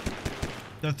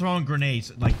 They're throwing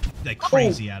grenades like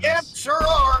crazy at Yep, us. sure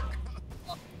are.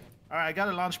 Alright, I got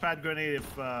a launch pad grenade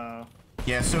if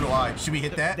Yeah, so do I. Should we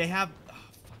hit that? They have. Oh,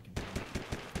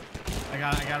 fucking.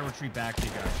 I gotta retreat back to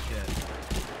you guys. Shit.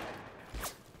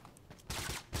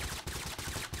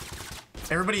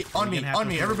 Everybody on me, gonna have on to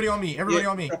me, do- everybody on me, everybody Yeah,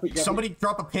 on me. drop it. Somebody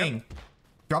drop a ping.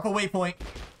 Drop a waypoint.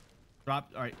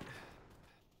 Drop. All right.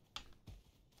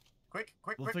 Quick,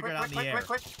 quick, We'll quick, figure quick, it out in quick, the quick, air.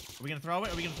 quick, quick. Are we gonna throw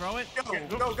it? Are we gonna throw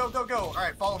it? Go.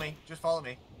 Alright, follow me. Just follow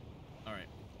me. All right.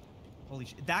 Holy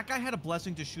shit! That guy had a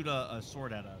blessing to shoot a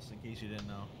sword at us. In case you didn't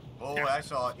know. Oh, I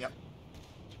saw it. Yep.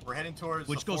 We're heading towards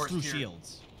Which the goes forest through here.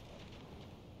 shields.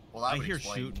 Well, that I would hear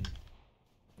explain. shooting.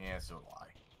 Yeah, so do I.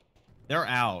 They're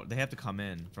out. They have to come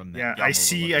in from there. Yeah, I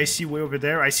see way over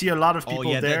there. I see a lot of people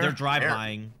Oh yeah, there. they're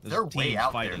drive-bying. They're way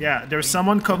out there. Yeah, there's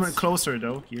someone coming closer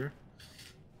though here.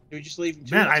 Do we just leave?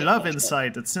 Man, I love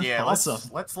inside. It's awesome.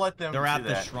 Let's let them. They're do at the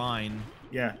that. shrine.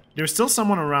 Yeah, there's still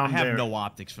someone I around have there. no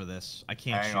optics for this. I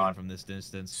can't Hang shoot on. them from this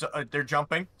distance. So, they're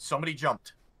jumping. Somebody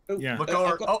jumped. Oh, Yeah. Look I've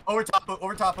over. got-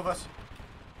 Over top of us.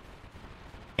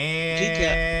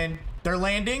 And they're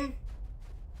landing.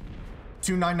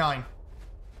 299.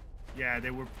 Yeah,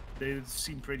 they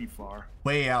seem pretty far.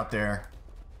 Way out there.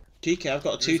 GK, I've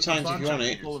got two There's a times if bunch you of want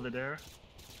it. people over there.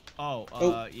 Oh,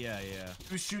 Oh. yeah.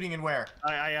 Who's shooting and where?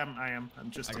 I am.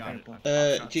 I'm just. I got it.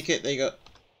 GK, there you go.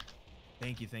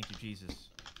 Thank you, Jesus.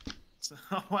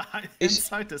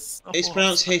 Inside this. It's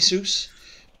pronounced Jesus.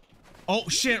 Oh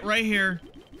shit! Right here.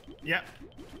 Yeah.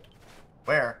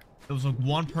 Where? It was like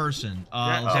one person.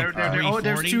 Yeah, it was like there. Oh,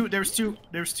 there's 340.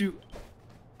 There's two.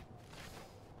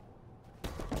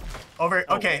 Over.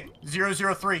 Okay.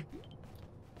 003.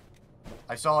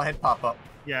 I saw a head pop up.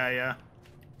 Yeah.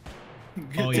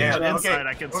 Oh, Get yeah. to the Okay, inside.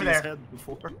 I can over see there. his head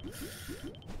before.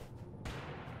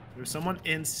 There's someone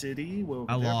in city. Over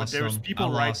I there, lost but there's them. people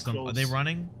I right lost them. close. Are they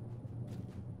running?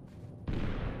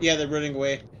 Yeah, they're running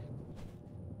away.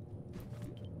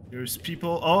 There's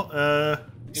people. Oh,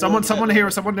 someone here.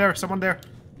 Someone there.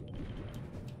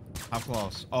 How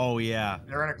close? Oh yeah.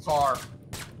 They're in a car.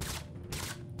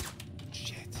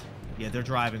 Shit. Yeah, they're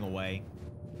driving away.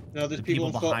 No, there's The people,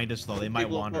 people on foot. behind us though, they might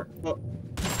People on wander. foot.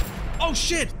 Oh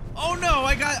shit! Oh no!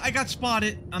 I got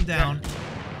spotted. I'm down.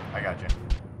 I got you.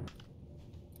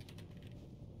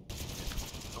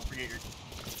 Don't forget your.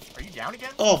 Are you down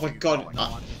again? Oh Where my are you God. going?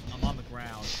 I'm on the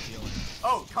ground healing.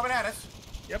 Oh, coming at us.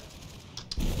 Yep.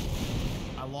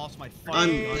 I lost my fucking gun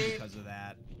I'm- because of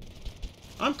that.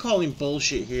 I'm calling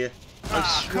bullshit here. I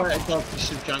swear to God, there's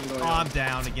some junk going Oh, on. I'm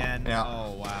down again. Yeah.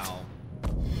 Oh wow.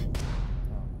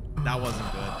 That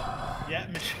wasn't good. Yeah,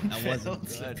 mission That wasn't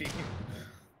failed. good.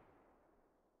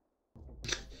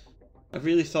 I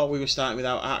really thought we were starting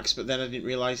without Axe, but then I didn't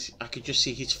realise I could just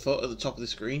see his foot at the top of the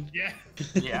screen. Yeah.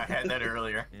 Yeah, I had that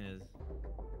earlier.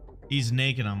 He's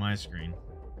naked on my screen.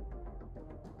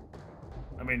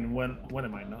 I mean, when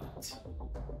am I not?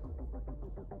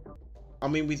 I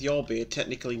mean, with your beard,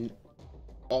 technically,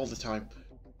 all the time.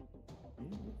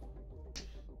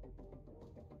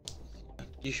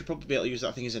 You should probably be able to use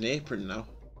that thing as an apron now.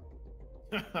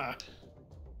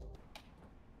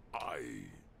 I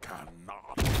cannot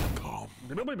come.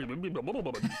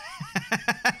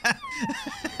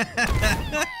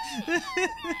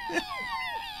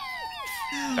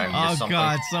 Oh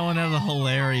god, someone has a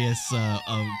hilarious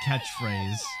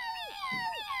catchphrase.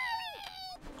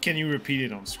 Can you repeat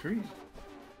it on screen?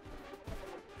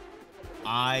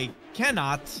 I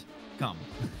cannot come.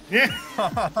 Yeah.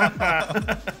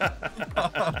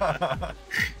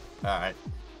 Alright.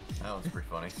 That was pretty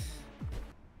funny.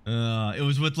 It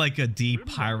was with like a deep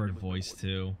pirate voice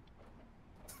too.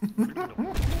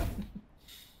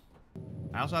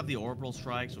 I also have the orbital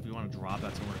strike, so if you want to drop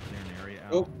that somewhere to clear an area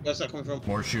out. Oh, where's that coming from?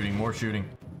 More shooting, more shooting.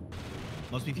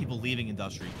 Must be people leaving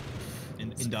industry.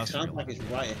 Industrial. Sounds like it's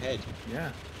right ahead.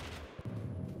 Yeah.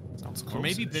 Sounds close. Or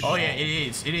maybe bit- Oh yeah, it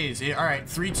is. It is. Alright,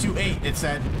 328. It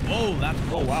said. Whoa, that's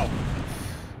Oh wow.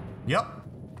 Yep.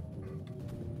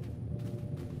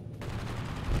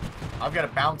 I've got a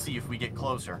bouncy if we get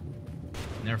closer.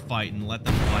 They're fighting. Let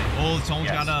them fight. Oh, someone's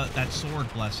Yes. got that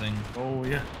sword blessing. Oh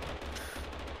yeah.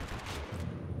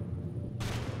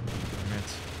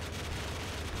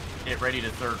 Get ready to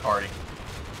third party.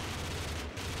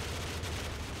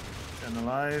 And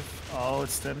alive. Oh,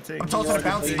 it's tempting. I'm tossing a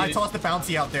bouncy. I tossed a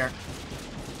bouncy out there.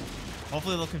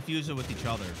 Hopefully they'll confuse it with each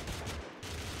other.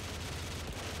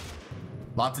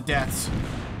 Lots of deaths.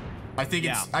 I think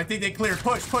it's. Yeah. I think they cleared.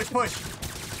 Push, push, push.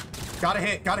 Gotta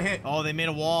hit. Gotta hit. Oh, they made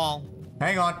a wall.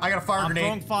 Hang on. I got a fire I'm throwing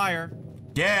grenade. fire.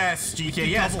 Yes, GK.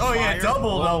 Yes. double Oh yeah, fire.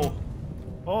 double though.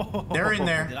 Oh. They're in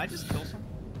there. Did I just kill someone?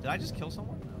 Did I just kill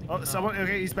someone? Oh, someone.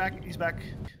 Okay, he's back. He's back.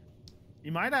 He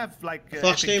might have like a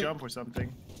Flashed epic him. jump or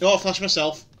something. Oh, I flashed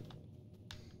myself.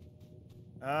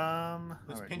 Let's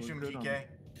alright, pinch we're him, good on- GK.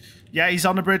 Yeah, he's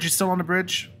on the bridge. He's still on the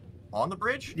bridge. On the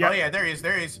bridge? Yeah. Oh yeah, there he is.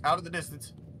 There he is. Out of the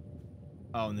distance.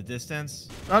 Oh, in the distance?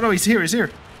 Oh no, he's here. He's here.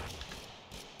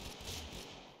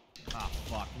 Ah,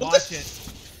 fuck. What Watch the-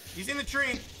 it. He's in the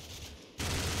tree.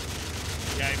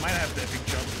 Yeah, he might have the epic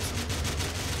jump or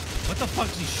something. What the fuck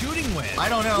is he shooting with? I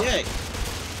don't know. Yeah.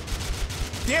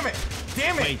 Damn it.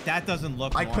 Damn it. Wait, that doesn't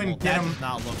look I normal. couldn't get that him. does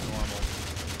not look normal.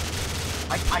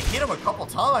 I hit him a couple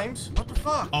times. What the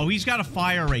fuck? Oh, he's got a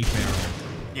fire rate barrel.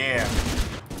 Yeah.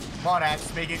 Come on,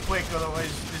 Axe. Make it quick, otherwise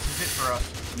this is it for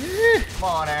us. Come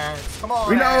on, Axe. Come on,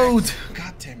 Reload! Axe.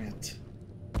 God damn it.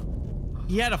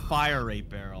 He had a fire rate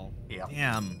barrel. Yeah.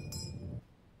 Damn.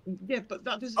 Yeah, but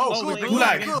that doesn't. Oh, we're good,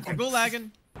 gulagging. good. We're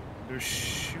gulagging. They're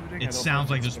shooting. It sounds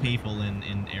like there's people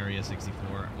in Area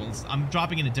 64. Well, I'm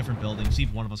dropping in a different building. See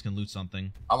if one of us can loot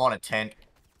something. I'm on a tent.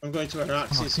 I'm going to where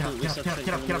Axe is. Get up, get up,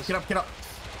 get up, get up, get up, get up.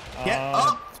 Get Uh,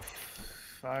 up.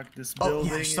 Fuck, this Oh, yeah,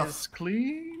 building stuff. is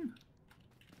clean.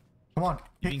 Come on.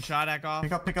 Being shot at, Goff.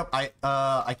 Pick up.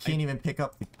 I can't even pick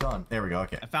up the gun. There we go.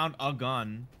 Okay. I found a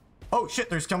gun. Oh shit,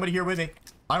 there's somebody here with me.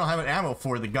 I don't have an ammo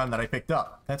for the gun that I picked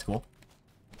up. That's cool.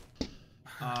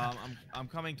 I'm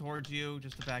coming towards you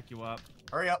just to back you up.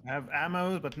 Hurry up. I have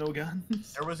ammo, but no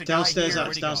guns. There was a Downstairs, guy here.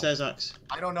 Axe. Downstairs, Axe.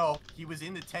 I don't know. He was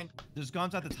in the tent. There's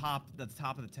guns at the top of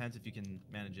the tent if you can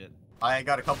manage it. I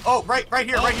got a couple. Oh, right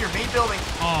here, main building.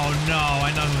 Oh no,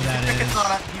 I know who that He's got a is.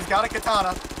 katana. He's got a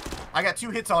katana. I got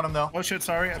 2 hits on him though. Oh shit,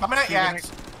 sorry. Coming at you,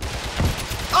 Axe.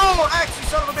 Oh, Axe, you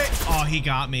son of a bitch. Oh, he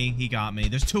got me. He got me.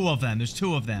 There's 2 of them. There's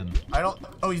 2 of them. I don't.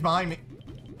 Oh, he's behind me.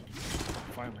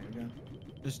 Finally, again.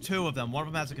 There's 2 of them. One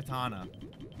of them has a katana.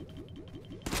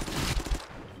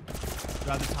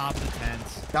 They're at the top of the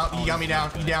tent. Down, he got me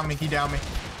down. He downed me. He downed me.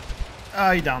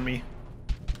 He downed me.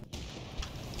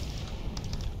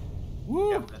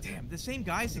 Woo! Damn, the same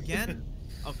guys again?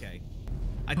 Okay.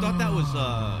 I thought that was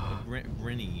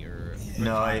Grinny or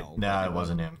No, Child. it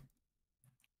wasn't him.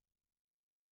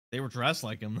 They were dressed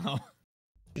like him though.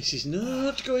 This is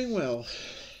not going well.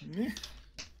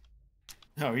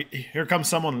 Oh, here comes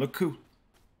someone. Look who.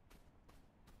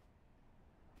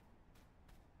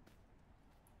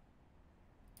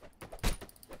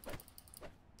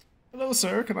 Hello,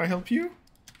 sir. Can I help you?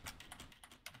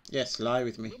 Yes, lie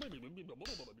with me.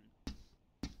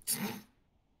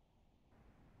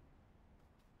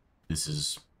 This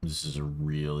is a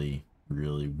really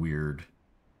weird.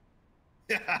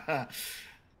 Yeah.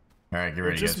 All right, get We're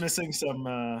ready, just guys. missing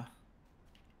some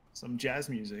jazz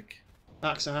music.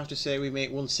 Axe, I have to say, we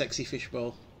make one sexy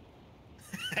fishbowl.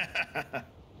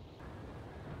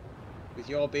 With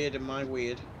your beard and my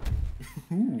weird.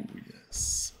 Ooh,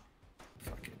 yes.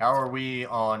 Fuck it. How are we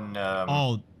on?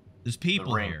 Oh, there's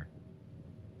people ring. here.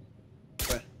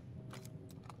 Where?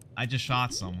 I just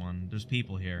shot someone. There's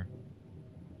people here.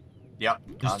 Yep.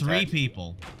 There's contact. 3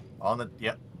 people. On the.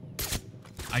 Yep.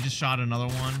 I just shot another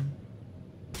one.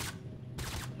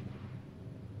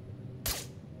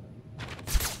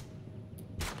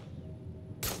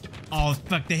 Oh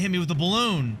fuck! They hit me with a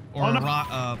balloon or Oh, no.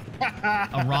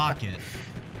 a rocket.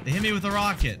 They hit me with a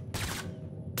rocket.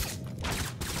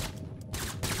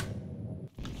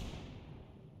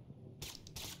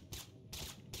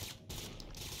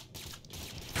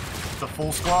 It's a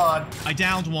full squad. I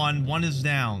downed one. One is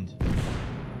downed.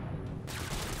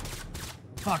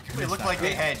 Fuck! I They missed look that. like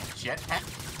they had jetpack.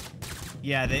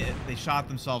 Yeah, they shot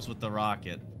themselves with the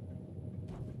rocket.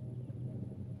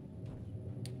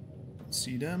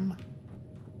 See them?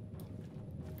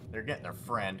 They're getting their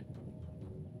friend.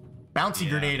 Bouncy Yeah.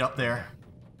 grenade up there.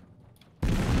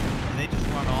 Did they just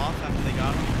run off after they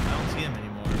got him? I don't see him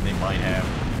anymore. They might have.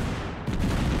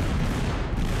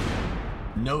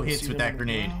 No hits See with them that on the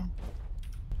grenade. ground?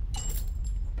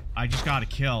 I just got a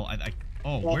kill.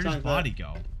 Oh, Well, where does thank Body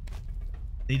go?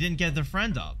 They didn't get their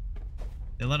friend up.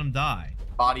 They let him die.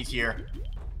 Body's here.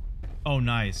 Oh,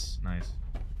 nice, nice.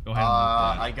 Go ahead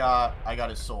and loot that. I got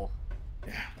his soul.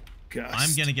 Yeah. Gust.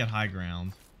 I'm gonna get high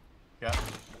ground. Yep.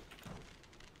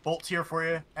 Bolt's here for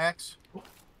you, Axe.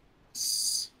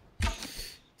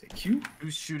 Thank you.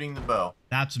 Who's shooting the bow?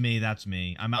 That's me. That's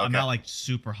me. I'm Okay. at like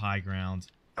super high ground.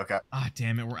 Okay. Ah,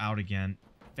 damn it, we're out again.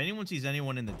 If anyone sees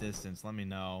anyone in the distance, let me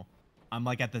know. I'm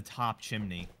like at the top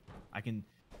chimney. I can.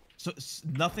 So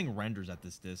nothing renders at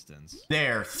this distance.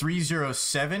 There,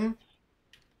 307.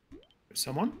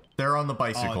 Someone? They're on the Oh,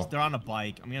 bicycle. they're on a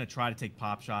bike. I'm gonna try to take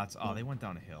pop shots. Oh, they went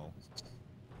down a hill.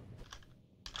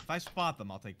 If I spot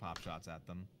them, I'll take pop shots at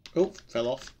them. Oh, fell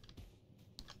off.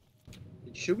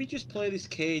 Should we just play this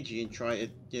cagey and try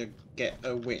to, get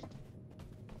a win?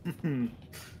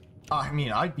 I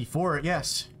mean, I'd be for it,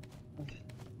 yes.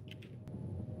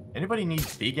 Anybody need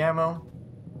big ammo?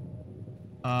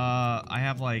 I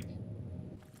have like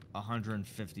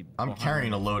 150. I'm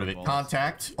carrying a load of it. bullets.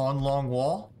 Contact on long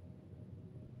wall.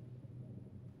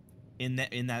 In On the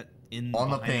behind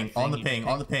that ping. thing, On the you ping. think?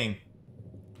 On the ping.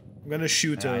 I'm gonna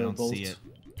shoot I a don't bolt. see it.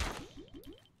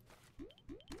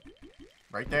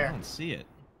 Right I there. don't see it.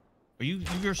 Are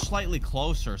you're slightly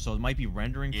closer, so it might be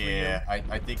rendering for you. Yeah,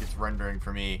 I think it's rendering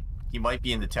for me. He might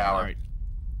be in the tower. All right.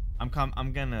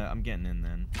 I'm getting in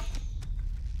then.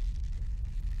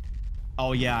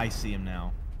 Oh yeah, I see him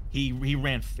now. He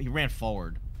ran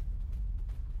forward.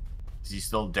 Is he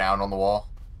still down on the wall?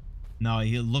 No,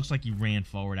 he looks like he ran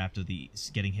forward after the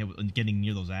getting hit, getting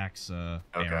near those axe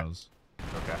arrows.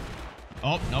 Okay.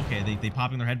 Oh, okay. They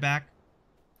popping their head back.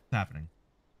 What's happening?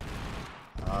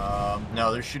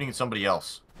 No, they're shooting at somebody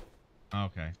else.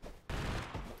 Okay.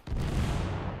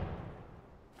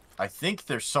 I think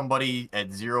there's somebody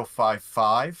at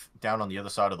 055 down on the other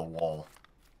side of the wall.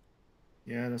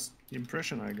 Yeah, that's the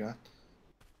impression I got.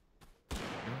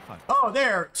 Oh,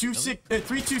 there!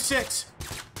 326.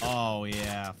 Oh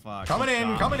yeah, fuck. Coming He's in,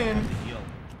 gone. coming I in. have to heal.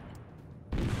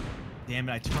 Damn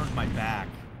it! I turned my back.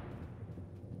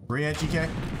 Where you at, GK?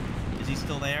 Is he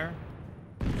still there?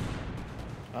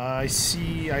 I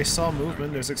saw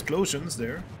movement. There's explosions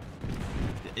there.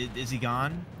 Is he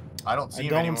gone? I don't see I him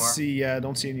don't anymore.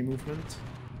 don't see any movement.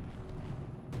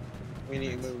 We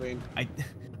need to move in.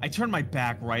 I turned my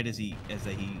back right as he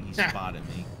spotted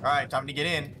me. All right, time to get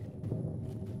in.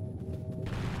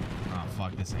 Oh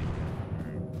fuck, this ain't.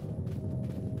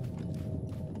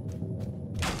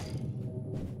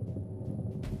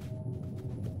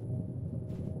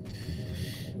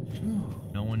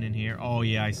 No one in here. Oh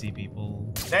yeah, I see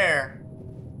people. There.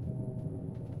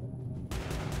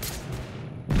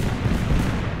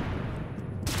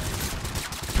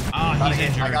 Oh, he's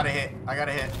injured. I got a hit. I got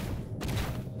a hit.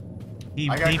 He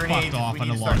I got grenades fucked if off we on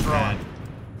need a to start launch throwing.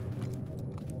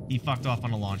 pad. He fucked off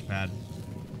on a launch pad.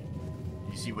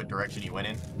 You see what direction he went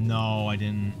in? No, I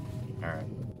didn't. All right.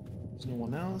 There's no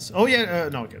one else. Oh yeah,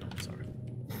 no, okay, no, sorry.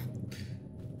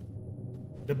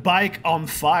 The bike on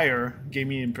fire gave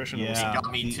me the impression it was Yeah,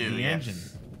 got me too, the yeah. engine.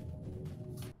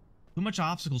 Too much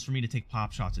obstacles for me to take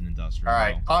pop shots in industrial. All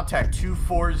right. Contact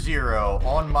 240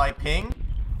 on my ping,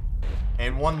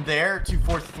 and one there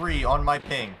 243 on my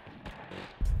ping.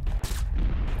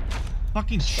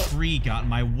 Fucking tree got in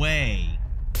my way.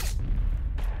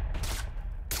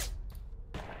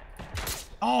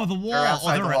 Oh, the wall. They're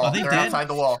outside the wall. Are they They're dead? outside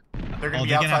the wall. They're gonna Oh, be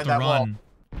they're gonna outside have to that wall. run.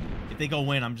 If they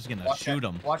go in, I'm just gonna shoot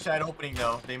them. Watch that opening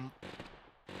though. They.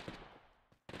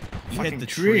 You hit the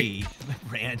tree.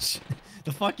 Ranch.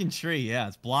 The fucking tree, yeah,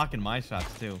 it's blocking my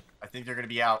shots too. I think they're gonna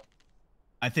be out.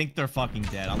 I think they're fucking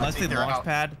dead. Unless they think they're launch out.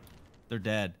 pad, they're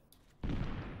dead.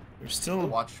 They're still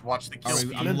Watch the kill Alright,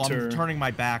 speed. I'm Splinter. turning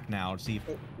my back now to see if,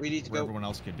 Oh, we need to where go. everyone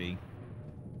else could be.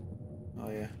 Oh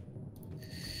yeah.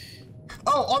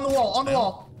 Oh, on the wall, on the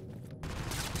wall.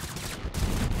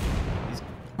 He's-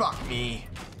 Fuck me.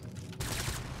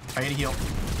 I need a heal.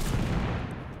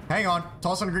 Hang on.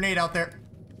 Toss on a grenade out there.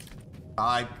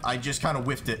 I just kind of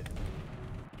whiffed it.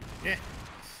 Yeah.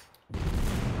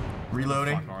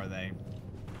 Reloading. Fuck are they?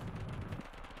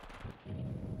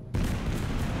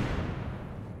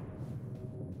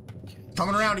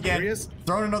 Coming around again. There he is.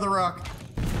 Throwing another rock.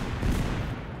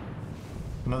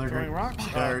 Another Throwing grenade. rocks?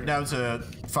 That was a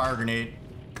fire grenade.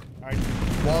 Alright.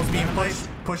 Wall's being pushed.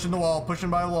 Pushing the wall. Pushing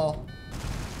by the wall.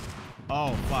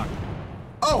 Oh fuck.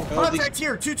 Oh, contact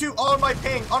here. 2-2 on my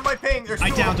ping. On my ping. There's two I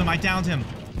of downed them. him. I downed him.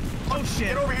 Oh shit.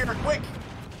 Get over here quick.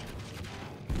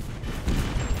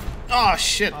 Oh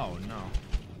shit. Oh no.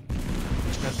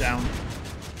 Got down.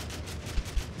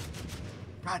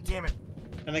 God damn it.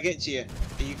 Can I get to you?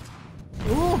 Are you?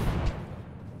 Ooh. I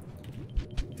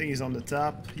think he's on the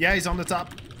top. Yeah, he's on the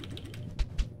top.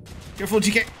 Careful,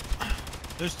 GK.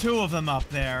 There's two of them up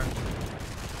there.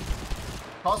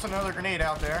 Toss another grenade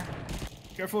out there.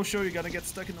 Careful, ShoW, you gotta get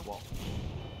stuck in the wall.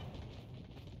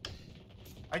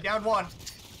 I downed one.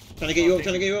 Trying to get you up.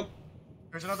 Trying to get you up.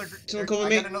 There's another. Someone cover I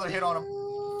me. got another hit on him.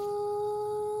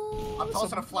 I'm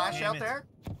tossing a flash Damn out it. there.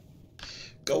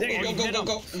 Go, There go, you go, go, go, hit go, him.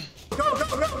 go. Go,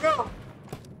 go, go, go.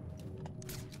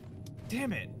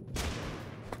 Damn it.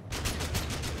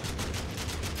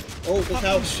 Oh, look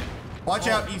out. Watch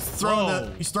out. He's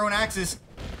throwing he's throwing axes.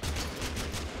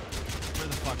 Where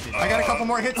the fuck is I got a couple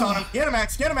more hits on him. Get him,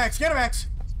 Axe. Get him, Axe. Get him, Axe.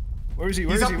 Where is he?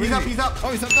 Where He's is up, he? he's Where up, is he? he's up. Oh,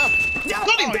 he's up top. Yeah,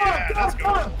 Oh, yeah, let's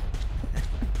go.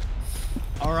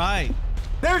 All right.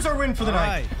 There's our win for the All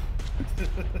night. right.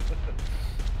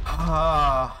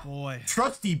 Ah, Boy.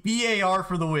 trusty BAR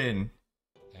for the win.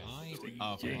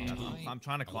 Okay. I'm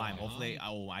trying to climb. Hopefully.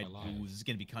 Ooh, this is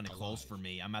gonna be kind of close for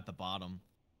me. I'm at the bottom.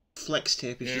 Flex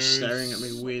tape is just staring at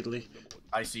me weirdly.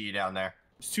 I see you down there.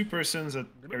 There's 2 persons at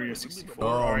area 64. Oh,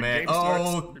 Alright, man. game starts.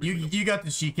 Oh, you got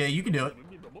this, GK. You can do it.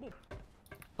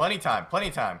 Plenty time. Plenty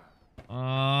time.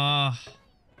 Uh.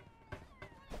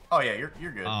 Oh, yeah.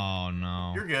 You're good. Oh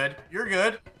no. You're good. You're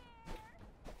good.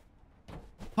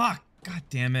 Fuck. God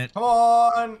damn it. Come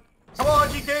on. Come on,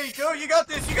 GK. Go. You got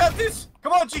this. You got this.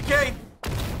 Come on, GK.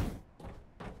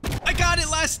 I got it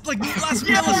last millisecond.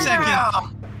 Yeah.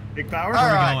 Big power. All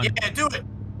we right. going? Yeah, do it.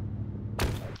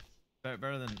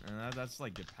 Better than that's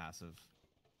like good passive.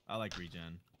 I like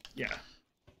regen. Yeah.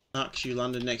 Max, you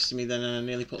landed next to me then, and I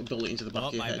nearly put a bullet into the back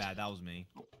of your my head. bad. That was me.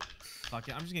 Fuck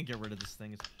it. I'm just gonna get rid of this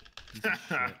thing. It's a piece of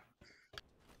shit.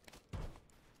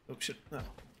 Oh shit! No.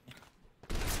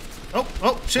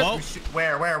 Oh shit! Whoa.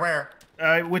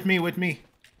 Where? With me.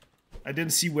 I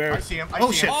didn't see where. I see him.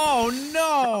 Oh shit! Oh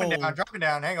no! Dropping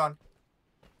down. Hang on.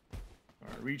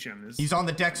 Alright, regen is. He's on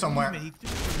the deck somewhere. He threw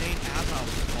a grenade as I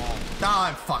was falling.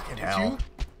 Ah, fucking hell.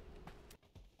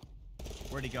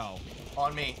 Where'd he go?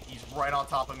 On me. He's right on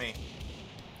top of me.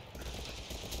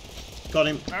 Got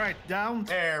him. Alright, down.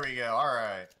 There we go. All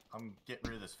right. I'm getting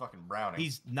rid of this fucking Browning.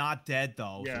 He's not dead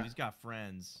though, Yeah. so he's got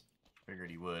friends.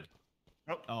 Figured he would.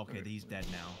 Oh, Okay, he's dead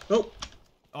now. Oh,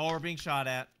 Oh, we're being shot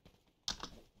at.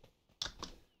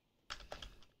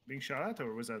 being shot at,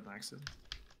 or was that an accident?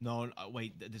 No,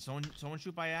 wait. Did someone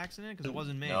shoot by accident? Because it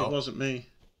wasn't me. No. it wasn't me.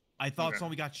 I thought Okay.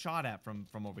 someone got shot at from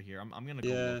over here. I'm gonna go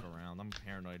Yeah. look around. I'm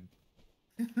paranoid.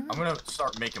 I'm gonna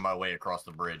start making my way across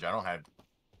the bridge. I don't have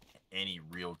any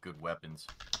real good weapons.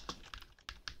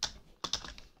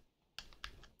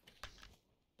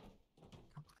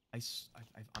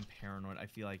 I'm paranoid. I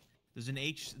feel like there's an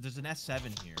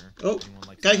S7 here. Oh, Anyone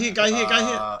likes guy that? here, guy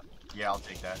here. Yeah, I'll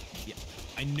take that. Yeah,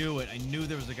 I knew it. I knew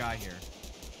there was a guy here.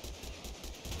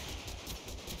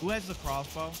 Who has the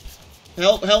crossbow?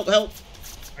 Help, help, help.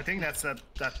 I think that's that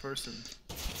person.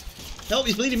 Help,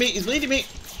 he's bleeding me, he's bleeding me.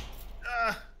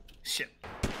 Shit.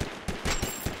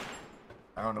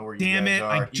 I don't know where you Damn guys it!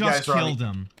 are. I You just guys are on killed me.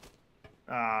 him.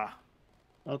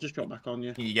 I'll just drop back on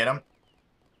you. Can you get him?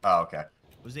 Oh, okay.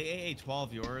 Was the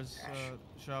AA-12 yours,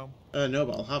 ShoW? No,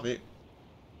 but I'll have it.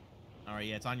 All right,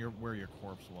 yeah, it's on where your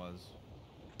corpse was.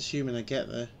 Assuming I get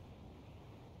there.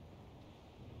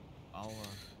 I'll.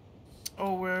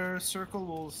 Oh, circle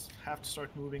will have to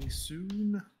start moving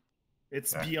soon.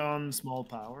 It's Okay. beyond small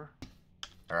power.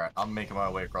 All right, I'm making my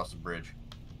way across the bridge.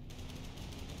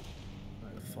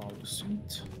 Try to follow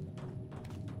suit.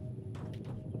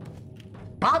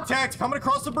 Contact coming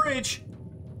across the bridge.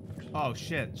 Oh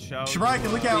shit, ShoW. Shrike,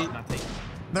 look out. Not taking-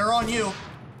 They're on you.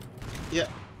 Yeah.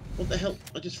 What the hell?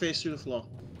 I just faced through the floor.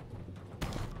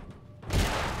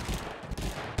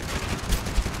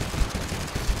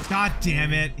 God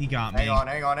damn it! He got me. Hang on.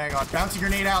 Bouncy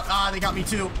grenade out. Ah, they got me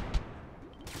too.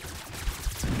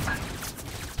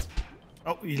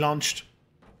 Oh, he launched.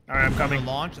 Alright, I'm They coming.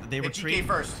 launched. They Get GK retreat.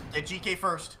 first. Get GK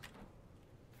first.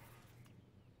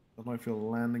 Don't know if he'll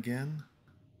land again.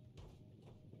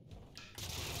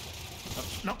 Oh,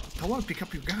 no, I want to pick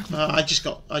up your gun. I just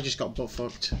got butt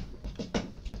fucked.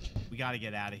 We gotta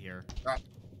get out of here. All right.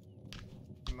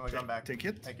 Give me my gun back. Take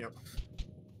it. Thank you.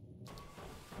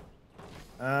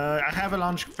 I have a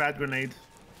launch frag grenade.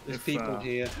 There's If, people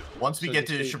here. Once we So get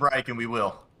to there's Shabraiken, we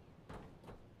will.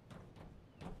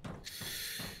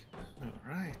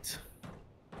 Alright.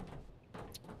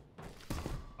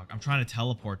 Fuck, I'm trying to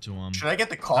teleport to him. Should I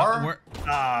get the car? Where-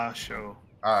 ShoW.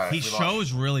 All right. he we lost.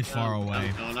 shows really far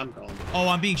away. I'm gone. Oh,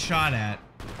 I'm being shot at.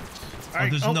 Alright,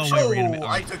 there's oh, no ShoW. way we're gonna. Oh,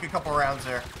 I took a couple rounds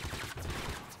there.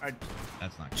 Alright,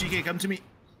 That's not. GK, come to me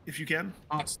if you can.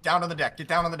 It's down on the deck. Get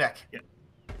down on the deck.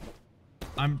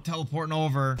 I'm teleporting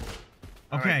over.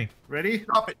 Okay. Alright, ready?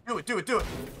 Drop it. Do it.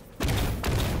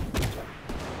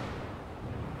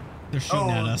 They're shooting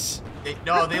at Oh. us.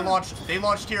 No, they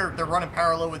launched here. They're running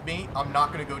parallel with me. I'm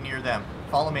not gonna go near them.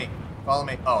 Follow me.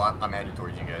 Oh, I'm headed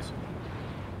towards you guys.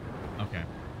 Okay.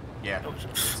 Yeah.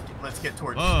 Let's get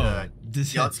towards. Oh,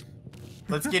 this yeah, is.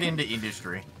 let's get into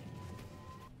industry.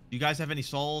 You guys have any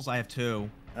souls? I have 2.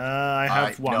 I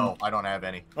have one. No, I don't have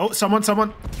any. Oh, someone.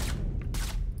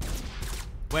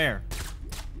 Where?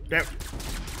 There.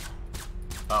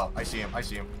 Oh, I see him.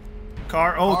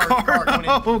 Car. Oh, car. coming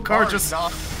in. Oh, car is just.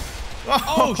 not-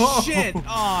 Oh shit! Oh.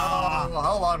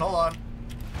 Oh, hold on.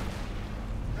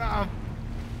 Ah,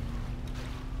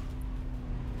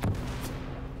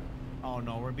 Oh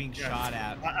no, we're being shot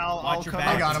at. I'll Watch your come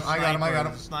back. out. I got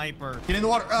him. Sniper. Get in the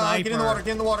water. Get in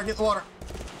the Sniper. water.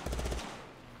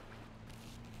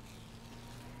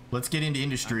 Let's get into I'm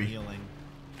industry. healing.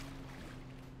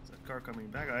 Is that car coming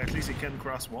back? At least it can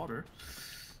cross water.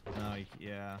 No,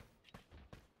 yeah.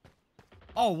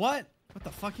 Oh, what? What the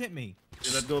fuck hit me?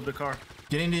 Okay, let go of the car.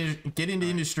 Get into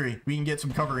industry. We can get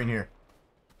some cover in here.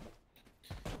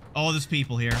 Oh, there's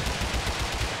people here. All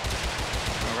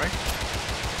right.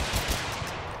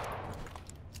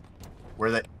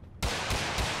 Where they?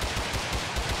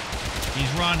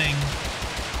 He's running.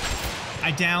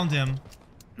 I downed him.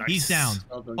 Nice. He's down.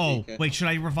 Well done, Oh, GK. wait, should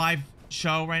I revive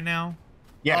ShoW right now?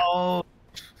 Yeah. Oh,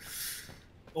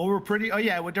 we're pretty. Oh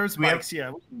yeah, well, there's We have- bikes.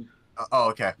 Yeah. Oh,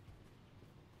 okay.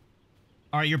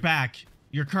 All right, you're back.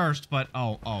 You're cursed, but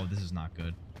oh, this is not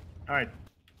good. All right.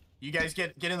 You guys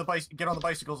get on the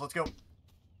bicycles. Let's go.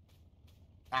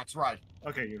 Axe, ride.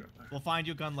 Okay, you go. We'll find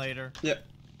you a gun later. Yeah.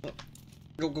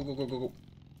 Go.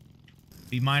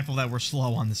 Be mindful that we're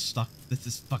slow on this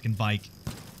fucking bike.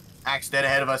 Axe dead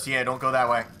ahead of us. Yeah, don't go that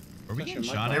way. Are we getting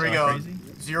There shot at? There we like go.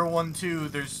 crazy?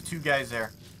 012. There's 2 guys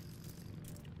there.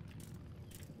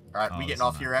 All right, Oh, we this getting is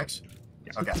off not here, X?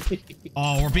 Okay.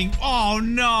 Oh, we're being. Oh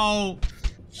no!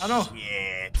 I know.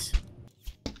 Shit.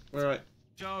 All right.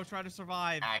 Joe, try to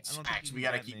survive. I Axe, don't think Axe, you we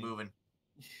can gotta get keep me. moving.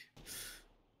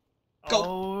 Go.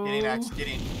 Oh. Get in, Axe, get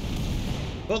in.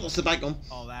 Oh, that's the bike gun.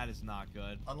 Oh, that is not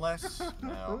good. Unless,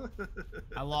 no.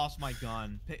 I lost my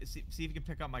gun. See if you can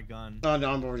pick up my gun. Oh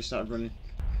no, I've already started running.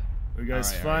 You guys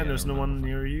Alright, fine? alright, There's yeah, no we're one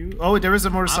near you. Oh, there is a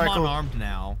I'm motorcycle. unarmed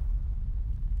now.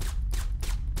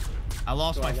 I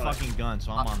lost my fucking gun,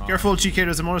 so I'm unarmed. Careful, GK.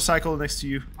 There's a motorcycle next to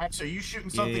you. Axe, are you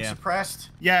shooting something yeah. suppressed?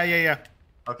 Yeah.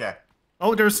 Okay.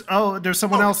 Oh, there's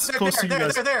someone else there, close to you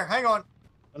guys. There. Hang on.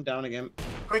 I'm down again.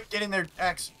 Quick, get in there,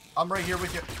 Axe. I'm right here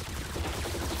with you.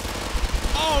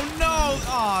 Oh no!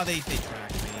 Oh, they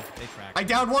tracked me. They tracked I me.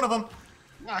 downed one of them.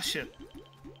 Ah, shit.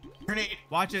 Grenade.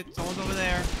 Watch it. Someone's over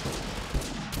there.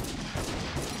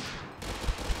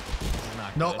 This is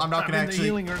not No, good. I'm not gonna I'm in the actually.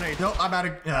 healing grenade. No, I'm out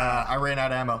of. I ran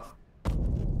out of ammo.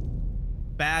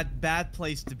 Bad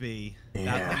place to be.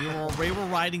 Yeah. We were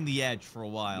riding the edge for a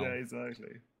while. Yeah,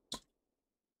 exactly.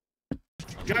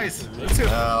 Guys, let's go.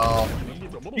 Oh,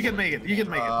 You can make it. You can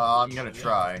make it. I'm gonna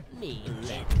try.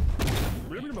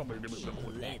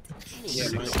 Yeah,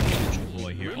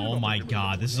 Boy, here. Oh my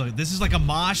God, this is like a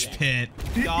mosh pit.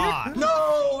 God.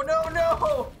 No!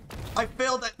 I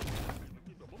failed it.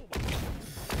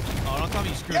 Oh, don't tell me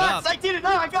you screwed Yes, up. I did it. No,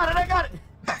 I got it.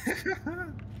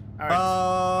 All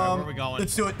right. where are we going?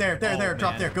 Let's do it. There. Oh,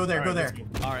 Drop man. there. Go there. All Go right, there.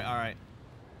 let's All right.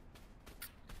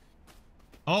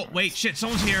 Oh wait, shit,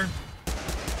 someone's here.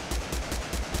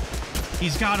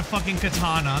 He's got a fucking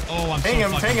katana. Oh, I'm Ping so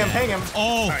him, fucking ping him, dead. ping him.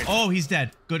 Oh, Alright. oh, he's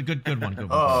dead. Good one.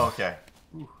 Oh, okay.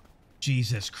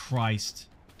 Jesus Christ.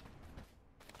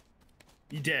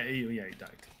 He died. Yeah, he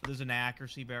died. There's an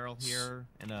accuracy barrel here,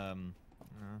 and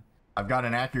I've got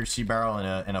an accuracy barrel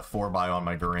and a 4x on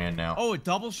my Garand now. oh, a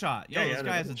double shot. Yo, Yeah, this the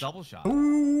guy has a double double shot.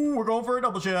 Ooh, we're going for a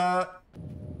double shot.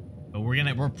 But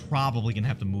we're probably gonna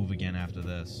have to move again after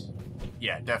this.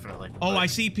 Yeah, definitely. Oh, But I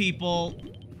see people.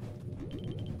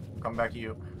 come back to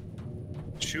you.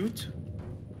 Shoot.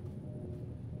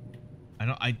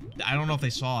 I don't know if they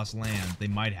saw us land. They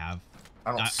might have.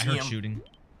 I don't I see heard him. shooting.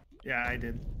 Yeah, I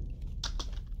did.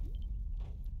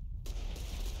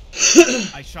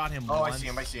 I shot him Oh, once.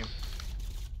 I see him.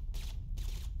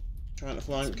 Trying to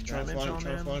flank. Trying to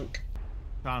flank.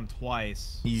 Shot him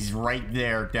twice. He's right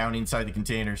there, down inside the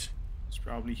containers. It's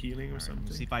probably healing or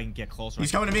something. See if I can get closer.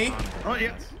 He's coming to me. Oh,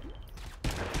 yeah.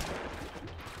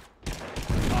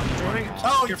 Joining.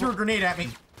 Oh, he threw a grenade at me.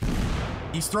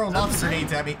 He's throwing lots of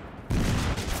grenades at me.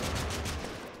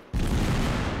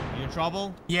 You in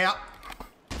trouble? Yeah.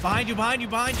 Behind you!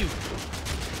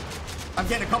 I'm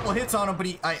getting a couple of hits on him, but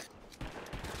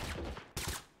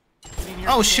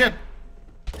Oh, shit.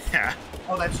 Yeah.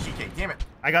 Oh, that's GK. Damn it.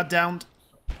 I got downed.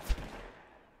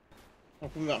 I'll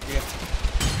come back here.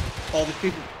 Oh, there's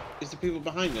people. Is the people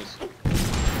behind us?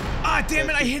 Ah, damn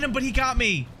it! I hit him, but he got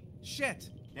me. Shit!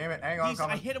 Damn it. Hang on, I'm I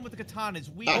coming. hit him with the katana. It's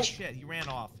weird. Oh. Shit! He ran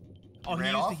off. Oh, he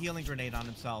Ran used off? a healing grenade on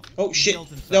himself. Oh He shit! healed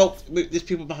himself. No, there's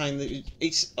people behind.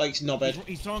 It's knobhead.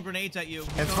 He's throwing grenades at you.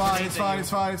 It's fine. It's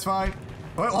fine.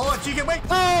 Wait, hold on, GK. Wait.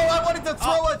 Oh, I wanted to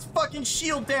throw a fucking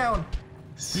shield down.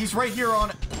 He's right here on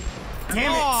it.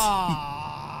 Damn it.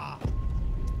 Ah!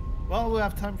 Well, we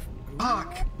have time for...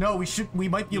 Fuck. No, we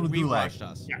might be able to gulag. Rushed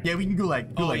us. Yeah, we can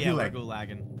gulag. Oh yeah, we're Gulag.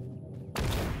 gulagging.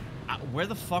 Where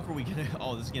the fuck are we gonna?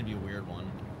 Oh, this is gonna be a weird one.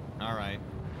 All right.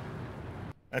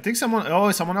 I think someone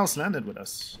else landed with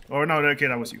us. Or no, okay,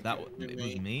 that was you. It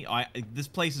was me. This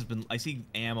place has been. I see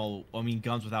ammo. I mean,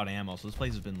 guns without ammo. So this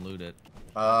place has been looted.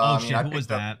 Oh I mean, shit! I Who was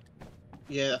picked up- that?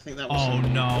 Yeah, I think that was. Oh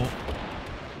no!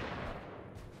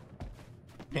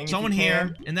 Ping if Someone you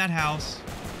here can. in that house.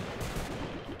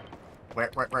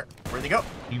 Where'd they go?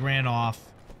 He ran off.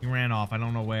 I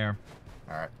don't know where.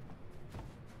 All right.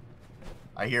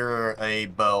 I hear a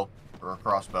bow or a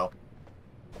crossbow.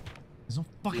 There's no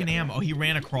fucking ammo. Oh, he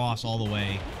ran across all the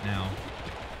way now.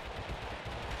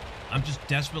 I'm just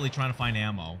desperately trying to find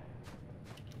ammo.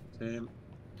 Same.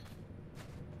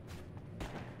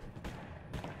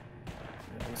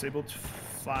 I was able to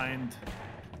find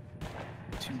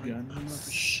 2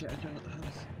 guns. Shit, I don't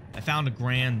have. I found a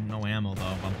grand, no ammo though.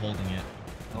 I'm holding it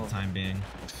for the time being.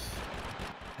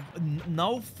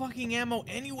 No fucking ammo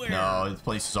anywhere. No, this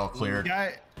place is all cleared.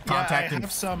 Yeah, Contact I in-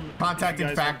 have some... Contact you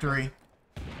in guys factory.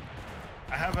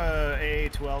 I have a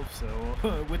AA-12,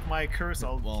 so with my curse,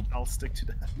 I'll stick to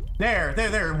that. There.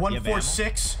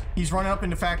 146. He's running up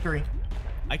into factory.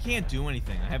 I can't do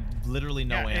anything. I have literally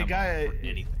no ammo for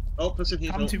anything. Oh, listen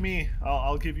here. Come to me.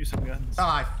 I'll give you some guns.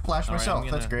 Ah, I flashed myself.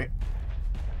 That's great.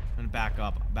 I'm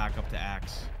gonna back up to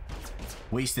Axe.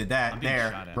 Wasted that.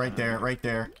 There. Right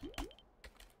there.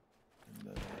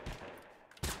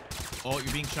 Oh,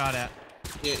 you're being shot at.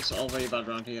 Yeah, it's all very bad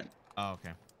around here. Oh, okay.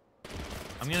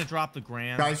 I'm gonna drop the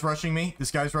Grand. Guy's rushing me.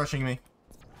 This guy's rushing me.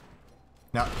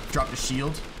 Now, drop the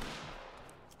shield.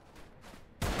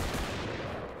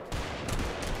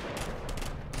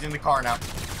 He's in the car now.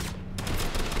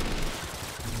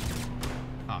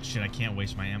 Oh shit, I can't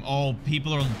waste my ammo. Oh,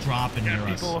 people are dropping near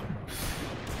us.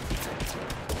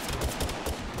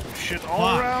 Shit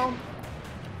all around.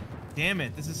 Damn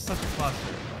it, this is such a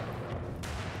cluster.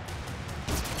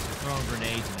 Throwing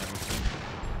grenades and everything.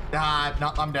 Ah,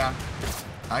 no, I'm down.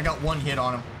 I got one hit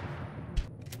on him.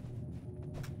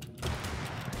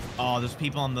 Oh, there's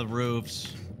people on the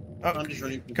roofs. Oh, I'm just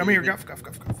running. come here, Guff.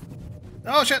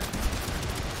 Oh shit!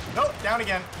 Nope, down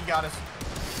again. He got us.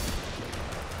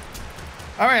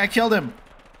 All right, I killed him.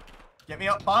 Get me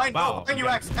up. Behind. Wow. Oh, behind you,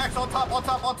 X. X on top.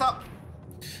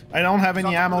 I don't have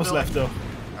any Top of the ammos left though.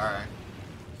 Alright.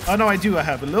 Oh no, I do. I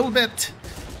have a little bit.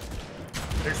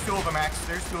 There's two of them, X.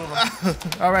 There's two of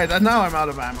them. All right, now I'm out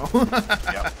of ammo.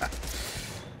 Yep.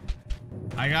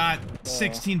 I got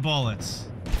 16 bullets.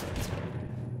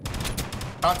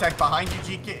 Contact behind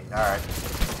you, GK. Alright.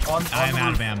 I'm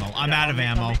out of ammo. I'm out of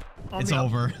ammo. It's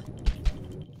over.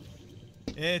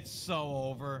 It's so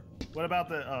over. What about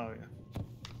the? Oh yeah.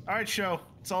 All right, ShoW.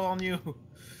 It's all on you.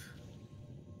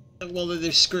 Well,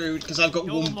 they're screwed because I've got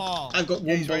Kill one. them all. I've got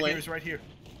one He's right bullet. here. He's right here.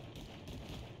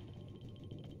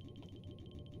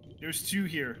 There's two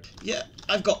here. Yeah,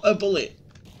 I've got a bullet.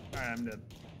 All right, I'm dead.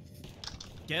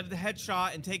 Get the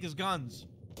headshot and take his guns.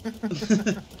 Let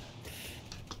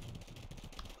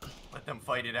them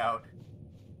fight it out.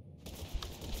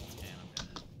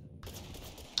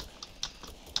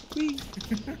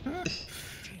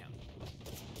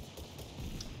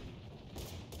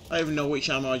 I don't even know which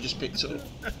ammo I just picked up.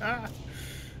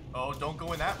 Oh, don't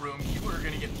go in that room. You were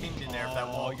gonna get pinned in there if that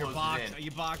wall you're closes boxed. in. Are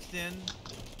you boxed in?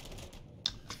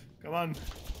 Come on.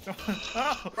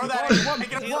 Throw that in.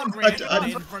 Make it a plumb. Grenade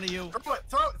in front of you.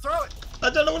 Throw it. I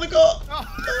don't know where to go.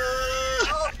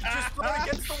 Oh, just throw it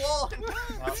against the wall.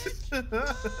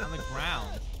 On the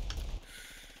ground.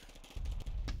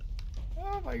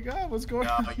 Oh my god, what's going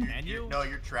No, on?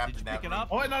 you're trapped Did in you that pick it room. up?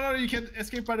 Oh no, you can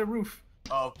escape by the roof.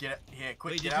 Oh, get it. Yeah,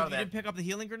 quick, Wait, get did out you of there. didn't pick up the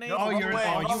healing grenade? No, Oh, wrong you're way,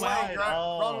 oh, wrong you way. out. You're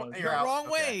Oh. wrong, you're out. Wrong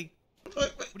Okay. way. Wait,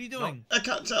 What are you doing? I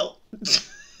can't tell.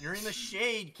 You're in the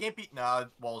shade. You can't be. Nah,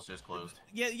 wall's just closed.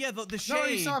 Yeah, the shade. No,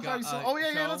 you stop. Oh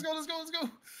yeah, ShoW. let's go.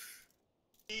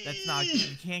 That's not.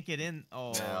 You can't get in.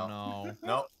 Oh no.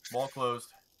 Nope, wall closed.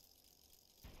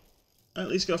 At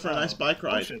least go for a nice bike Oh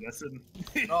ride. shit, that's it.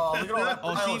 Oh, look at all that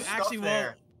Oh, pile see, of stuff actually,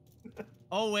 there.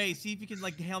 Oh wait, see if you can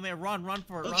like Hail Mary, run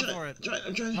for it, I'm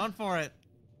trying. run for it.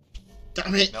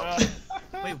 Damn it. Nope.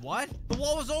 Wait, what? The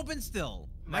wall was open still.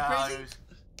 Am I Nah, crazy? it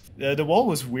was- The wall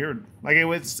was weird. Like it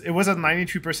was at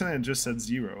 93% and it just said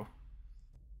 0.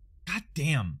 God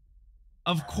damn.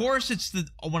 Of course it's the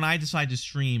when I decide to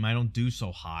stream, I don't do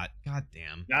so hot. God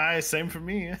damn. Nice, same for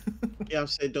me. Yeah, I'm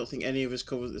saying don't think any of us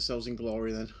covered themselves in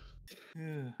glory then.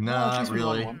 Yeah. Nah, just not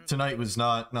really. one. Tonight was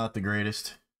not the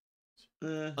greatest.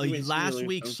 Last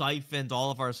week siphoned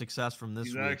all of our success from this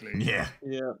Exactly. week. Yeah.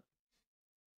 Yeah.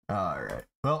 All right.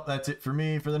 Well, that's it for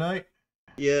me for the night.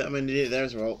 Yeah, I mean, they did it there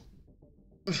as well.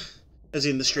 As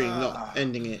in the stream, not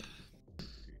ending it.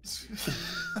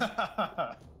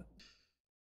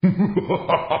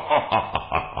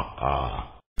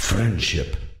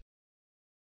 Friendship